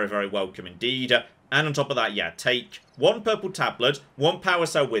 That's very, very welcome indeed. And on top of that, yeah, take 1 purple tablet, 1 power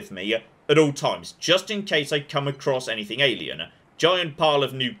cell with me at all times, just in case I come across anything alien. Giant pile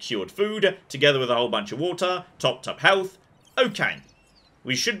of new cured food, together with a whole bunch of water, topped up health. Okay.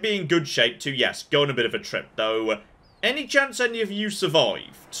 We should be in good shape to, yes, go on a bit of a trip, though. Any chance any of you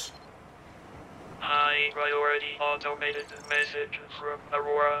survived? High priority automated message from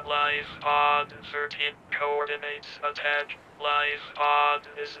Aurora Live Pod 13 coordinates attached. Live Pod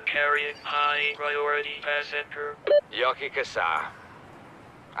is carrying high priority passenger. Yoki Kasa.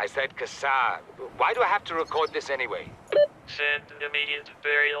 I said Kasa. Why do I have to record this anyway? Send immediate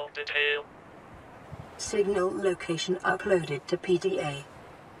burial detail. Signal location uploaded to PDA.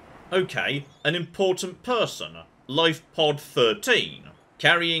 Okay, an important person. Life Pod 13.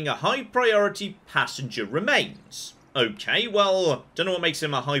 Carrying a high priority passenger remains. Okay, well, don't know what makes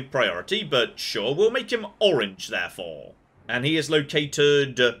him a high priority, but sure, we'll make him orange, therefore. And he is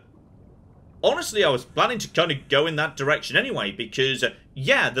located... honestly, I was planning to kind of go in that direction anyway, because,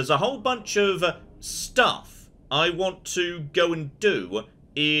 yeah, there's a whole bunch of stuff I want to go and do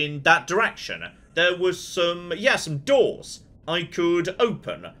in that direction. There was some, yeah, some doors I could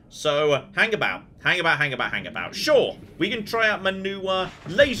open. So, hang about. Sure, we can try out my new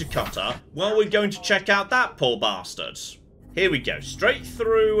laser cutter while we're going to check out that poor bastard. Here we go, straight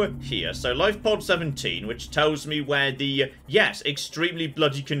through here. So, Life Pod 17, which tells me where the, yes, extremely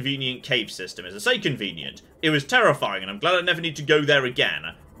bloody convenient cave system is. I say convenient. It was terrifying, and I'm glad I never need to go there again.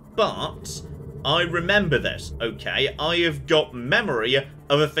 But I remember this, okay? I have got memory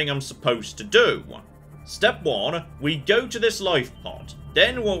of a thing I'm supposed to do. Step 1, we go to this life pod.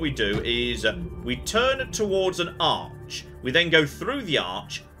 Then what we do is we turn towards an arch. We then go through the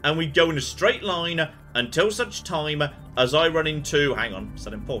arch, and we go in a straight line until such time as I run into... Hang on, is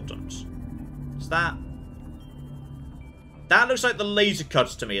that important? Is that... That looks like the laser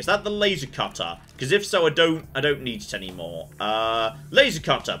cutter to me. Is that the laser cutter? Because if so, I don't need it anymore. Laser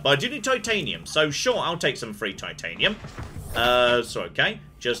cutter, but I do need titanium. So sure, I'll take some free titanium. So okay,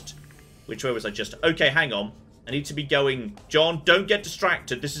 just... Which way was I just... Okay, hang on. I need to be going... John, don't get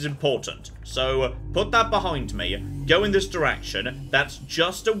distracted. This is important. So, put that behind me. Go in this direction. That's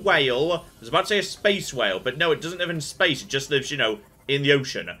just a whale. I was about to say a space whale, but no, it doesn't live in space. It just lives, you know, in the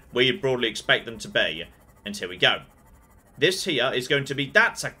ocean, where you'd broadly expect them to be. And here we go. This here is going to be...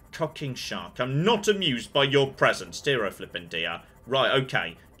 That's a cocking shark. I'm not amused by your presence, dear oh flippin' dear. Right,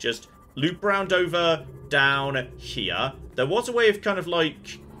 okay. Just loop around over down here. There was a way of kind of,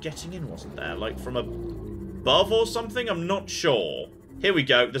 like... getting in, wasn't there? Like, from above or something? I'm not sure. Here we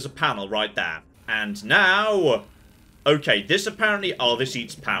go. There's a panel right there. And now... Okay, this apparently... Oh, this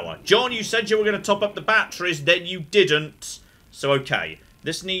eats power. John, you said you were going to top up the batteries, then you didn't. So, okay.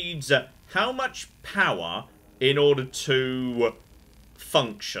 This needs how much power in order to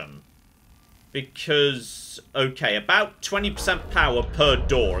function? Because... Okay, about 20% power per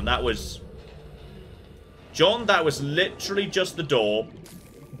door, and that was... John, that was literally just the door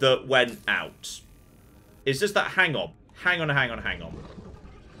that went out. Is this that... Hang on. Hang on.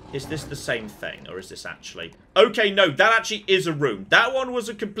 Is this the same thing? Or is this actually... Okay, no, that actually is a room. That one was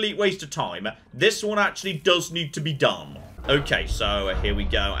a complete waste of time. This one actually does need to be done. Okay, so here we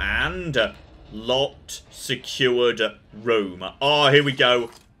go. And locked, secured room. Oh, here we go.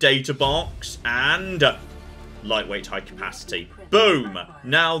 Data box and lightweight, high capacity. Boom.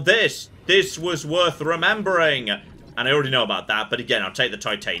 Now this was worth remembering. And I already know about that, but again, I'll take the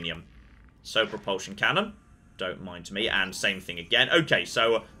titanium. So, propulsion cannon. Don't mind me. And same thing again. Okay,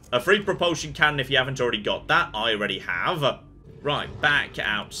 so a free propulsion cannon if you haven't already got that. I already have. Right, back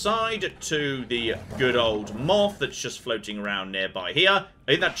outside to the good old moth that's just floating around nearby here. I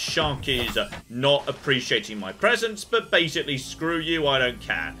think that shark is not appreciating my presence, but basically, screw you, I don't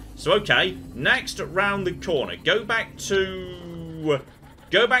care. So, okay, next round the corner. Go back to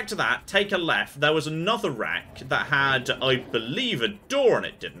that, take a left. There was another wreck that had, I believe, a door on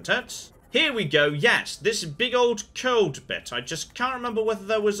it, didn't it? Here we go, yes, this big old curled bit. I just can't remember whether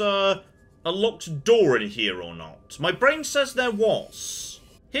there was a locked door in here or not. My brain says there was.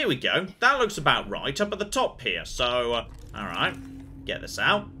 Here we go. That looks about right up at the top here. So, alright. Get this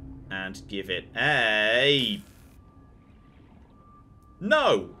out. And give it a...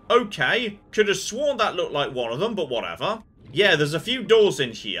 No. Okay. Could have sworn that looked like one of them, but whatever. Yeah, there's a few doors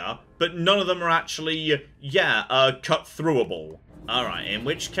in here, but none of them are actually, cut throughable. Alright, in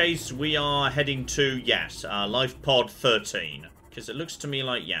which case we are heading to, yes, Life Pod 13. Because it looks to me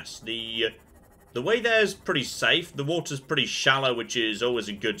like, yes, the way there's pretty safe. The water's pretty shallow, which is always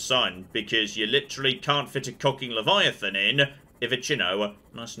a good sign. Because you literally can't fit a cocking leviathan in if it's, you know,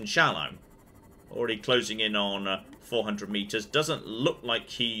 nice and shallow. Already closing in on 400 meters. Doesn't look like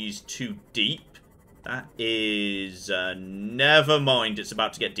he's too deep. That is... never mind, it's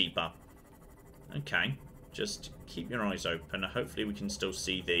about to get deeper. Okay, just keep your eyes open. Hopefully we can still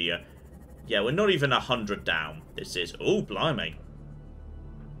see the... yeah, we're not even 100 down. This is... oh, blimey.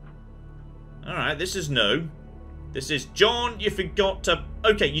 Alright, this is new. This is... John, you forgot to...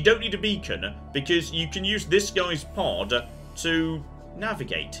 okay, you don't need a beacon, because you can use this guy's pod to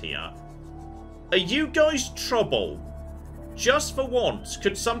navigate here. Are you guys trouble? Just for once,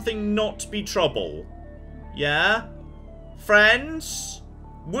 could something not be trouble? Yeah? Friends?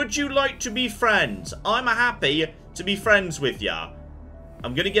 Would you like to be friends? I'm happy to be friends with ya.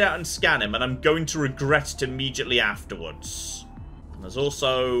 I'm going to get out and scan him, and I'm going to regret it immediately afterwards. And there's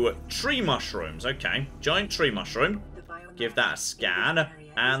also tree mushrooms. Okay, giant tree mushroom. Give that a scan.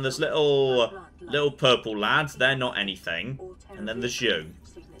 And there's little purple lads. They're not anything. And then there's you.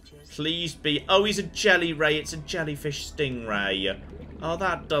 Please be... oh, he's a jelly ray. It's a jellyfish stingray. Oh,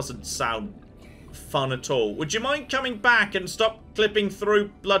 that doesn't sound fun at all. Would you mind coming back and stop clipping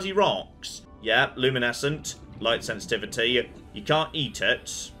through bloody rocks? Yeah, luminescent. Light sensitivity. You can't eat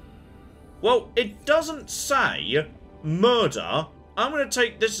it. Well, it doesn't say murder. I'm going to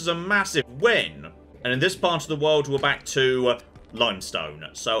take this as a massive win. And in this part of the world, we're back to limestone.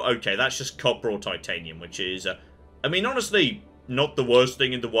 So, okay, that's just copper or titanium, which is, I mean, honestly, not the worst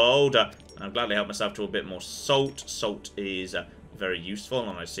thing in the world. I'll gladly help myself to a bit more salt. Salt is very useful,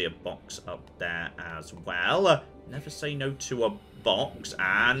 and I see a box up there as well. Never say no to a box,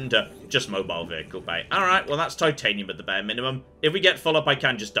 and just mobile vehicle bay. Alright, well that's titanium at the bare minimum. If we get full up, I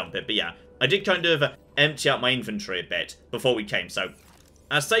can just dump it, but yeah. I did kind of empty out my inventory a bit before we came, so...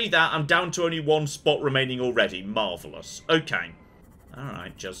 I say that, I'm down to only one spot remaining already. Marvellous. Okay.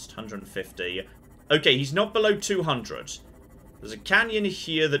 Alright, just 150. Okay, he's not below 200. There's a canyon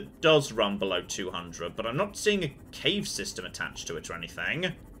here that does run below 200, but I'm not seeing a cave system attached to it or anything.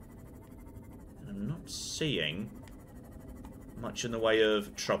 And I'm not seeing much in the way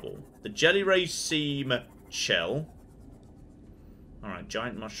of trouble. The jelly rays seem chill. Alright,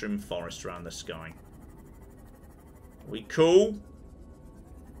 giant mushroom forest around the sky. We cool?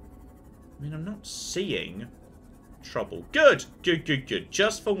 I mean, I'm not seeing trouble. Good! Good, good, good.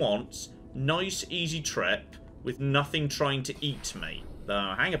 Just for once, nice, easy trip with nothing trying to eat me.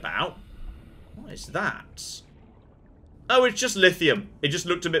 Though, hang about. What is that? Oh, it's just lithium. It just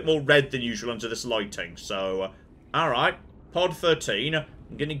looked a bit more red than usual under this lighting. So, alright. Pod 13.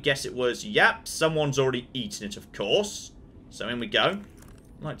 I'm going to guess it was, yep, someone's already eaten it, of course. So in we go.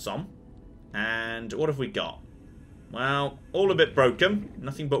 Lights on. And what have we got? Well, all a bit broken.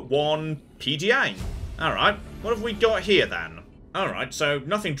 Nothing but one PDA. Alright, what have we got here then? Alright, so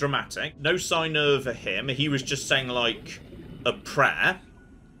nothing dramatic. No sign of him. He was just saying, like, a prayer.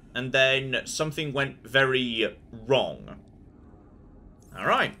 And then something went very wrong.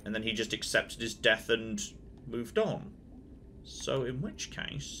 Alright, and then he just accepted his death and moved on. So, in which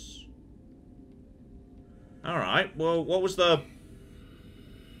case... Alright, well, what was the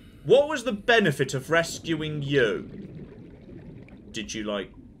benefit of rescuing you? Did you,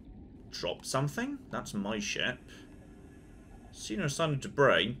 like, drop something? That's my ship. See no sign of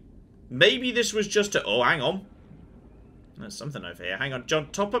debris. Maybe this was just a... oh, hang on. There's something over here. Hang on,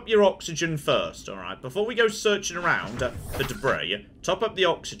 John, top up your oxygen first, alright? Before we go searching around for debris, top up the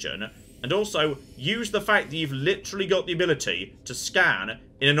oxygen, and also use the fact that you've literally got the ability to scan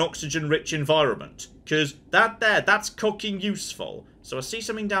in an oxygen-rich environment. Because that's cooking useful. So I see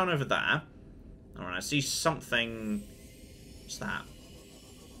something down over there. Alright, I see something... What's that?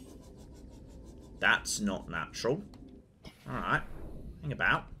 That's not natural. Alright. Hang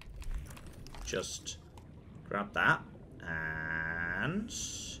about. Just grab that. And...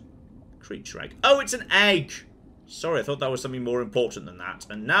 Creature egg. Oh, it's an egg! Sorry, I thought that was something more important than that.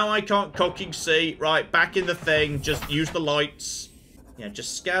 And now I can't cocking see. Right, back in the thing. Just use the lights. Yeah,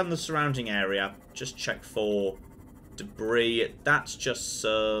 just scan the surrounding area. Just check for debris. That's just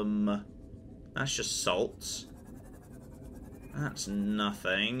some... That's just salt. That's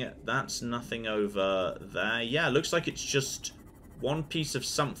nothing. That's nothing over there. Yeah, looks like it's just one piece of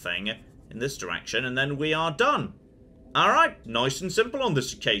something in this direction, and then we are done. Alright, nice and simple on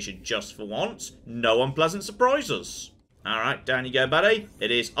this occasion, just for once. No unpleasant surprises. Alright, down you go, buddy. It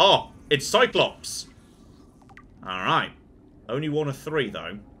is... Oh, it's Cyclops. Alright. Only one of 3,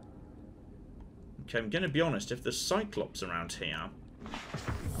 though. Okay, I'm going to be honest. If there's Cyclops around here,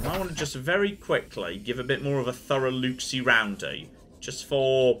 I want to just very quickly give a bit more of a thorough look-see-roundy. Just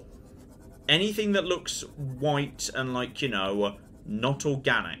for anything that looks white and, like, you know, not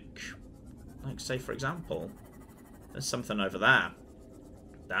organic. Like, say, for example... There's something over there.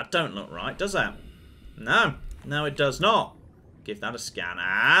 That don't look right, does it? No. No, it does not. Give that a scan.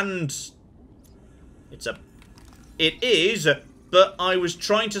 And... It's a... It is, but I was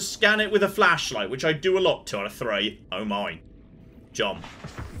trying to scan it with a flashlight, which I do a lot, 2 out of 3. Oh my. John.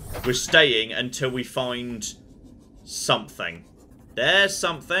 We're staying until we find something. There's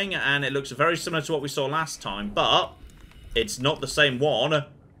something, and it looks very similar to what we saw last time, but it's not the same one,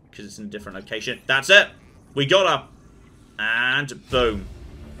 because it's in a different location. That's it. We got her. And boom.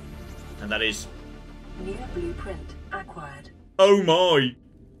 And that is... New blueprint acquired. Oh my.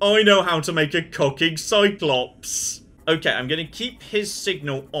 I know how to make a cocking Cyclops. Okay, I'm going to keep his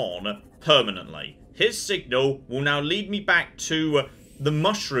signal on permanently. His signal will now lead me back to the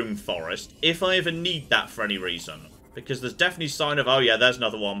mushroom forest if I ever need that for any reason. Because there's definitely sign of, oh yeah, there's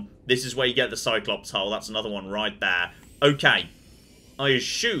another one. This is where you get the Cyclops hole. That's another one right there. Okay. I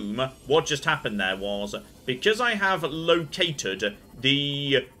assume what just happened there was, because I have located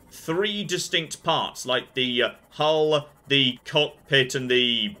the 3 distinct parts, like the hull, the cockpit, and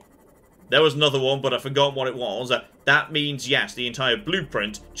the... There was another one, but I forgot what it was. That means, yes, the entire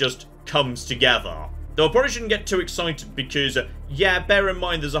blueprint just comes together. Though I probably shouldn't get too excited because, yeah, bear in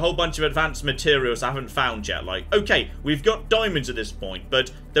mind there's a whole bunch of advanced materials I haven't found yet. Like, okay, we've got diamonds at this point,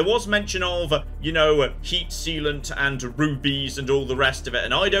 but there was mention of, you know, heat sealant and rubies and all the rest of it,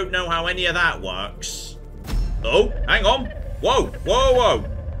 and I don't know how any of that works. Oh, hang on. Whoa, whoa, whoa.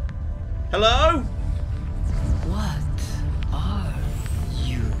 Hello? What are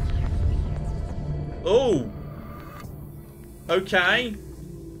you? Oh. Okay.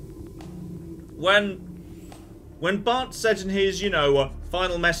 When Bart said in his, you know,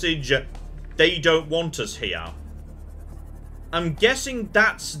 final message, they don't want us here, I'm guessing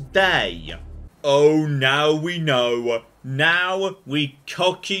that's they. Oh, now we know. Now we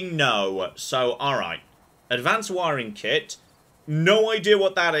cocking know. So, alright. Advanced wiring kit. No idea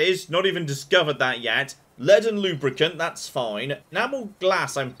what that is. Not even discovered that yet. Lead and lubricant, that's fine. Enamel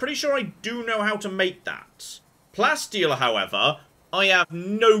glass, I'm pretty sure I do know how to make that. Plasteel, however, I have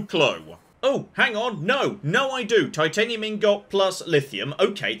no clue. Oh, hang on. No, I do. Titanium ingot plus lithium.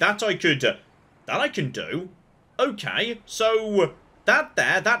 Okay, that I can do. Okay, so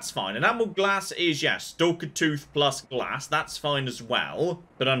that's fine. Enamel glass is, yes, stalker tooth plus glass. That's fine as well.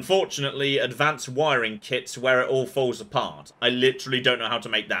 But unfortunately, advanced wiring kit's where it all falls apart. I literally don't know how to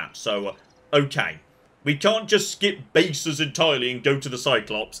make that. So, okay. We can't just skip bases entirely and go to the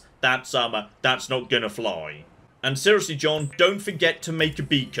Cyclops. That's not gonna fly. And seriously, John, don't forget to make a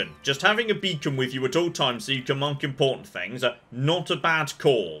beacon. Just having a beacon with you at all times so you can mark important things, not a bad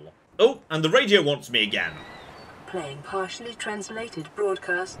call. Oh, and the radio wants me again. Playing partially translated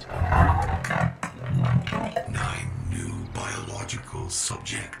broadcast. 9 new biological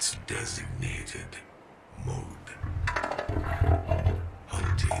subjects designated. Mode.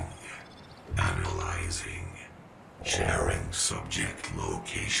 Hunting. Analyzing. Sharing subject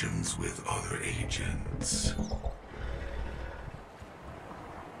locations with other agents.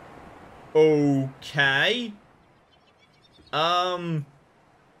 Okay.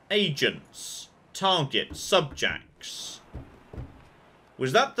 Agents. Target. Subjects.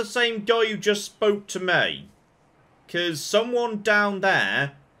 Was that the same guy who just spoke to me? Because someone down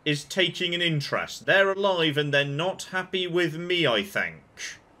there is taking an interest. They're alive and they're not happy with me, I think.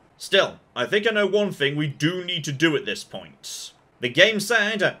 Still, I think I know one thing we do need to do at this point. The game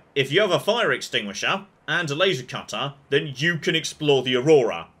said, if you have a fire extinguisher and a laser cutter, then you can explore the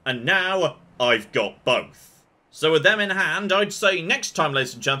Aurora. And now, I've got both. So with them in hand, I'd say next time,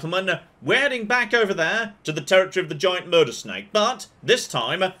 ladies and gentlemen, we're heading back over there to the territory of the giant murder snake. But this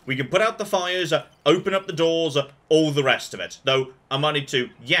time, we can put out the fires, open up the doors, all the rest of it. Though, I might need to,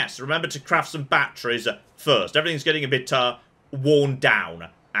 yes, remember to craft some batteries first. Everything's getting a bit worn down,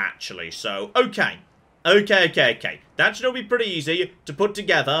 actually. So, okay. Okay. That should all be pretty easy to put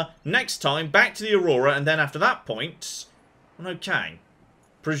together. Next time, back to the Aurora, and then after that point, okay.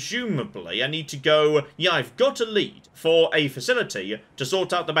 Presumably, I need to go... Yeah, I've got a lead for a facility to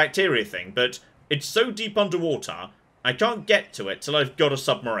sort out the bacteria thing, but it's so deep underwater, I can't get to it till I've got a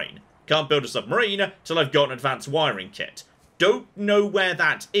submarine. Can't build a submarine till I've got an advanced wiring kit. Don't know where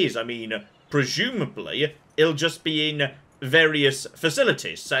that is. I mean, presumably, it'll just be in various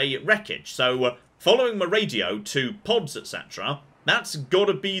facilities, say wreckage. So, following my radio to pods, etc., that's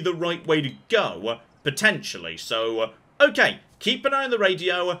gotta be the right way to go, potentially. So, okay. Keep an eye on the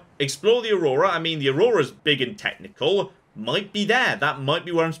radio, explore the Aurora. I mean, the Aurora's big and technical. Might be there. That might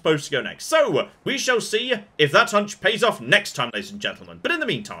be where I'm supposed to go next. So, we shall see if that hunch pays off next time, ladies and gentlemen. But in the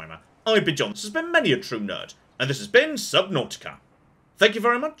meantime, I've been John. This has been Many a True Nerd. And this has been Subnautica. Thank you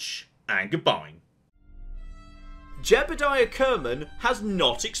very much, and goodbye. Jebediah Kerman has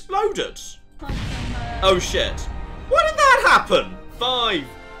not exploded. Oh, shit. Why did that happen? 5,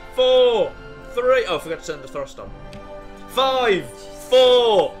 4, 3... Oh, I forgot to turn the thrust on. 5,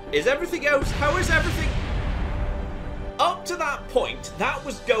 4. Is everything else? How is everything? Up to that point, that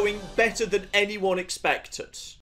was going better than anyone expected.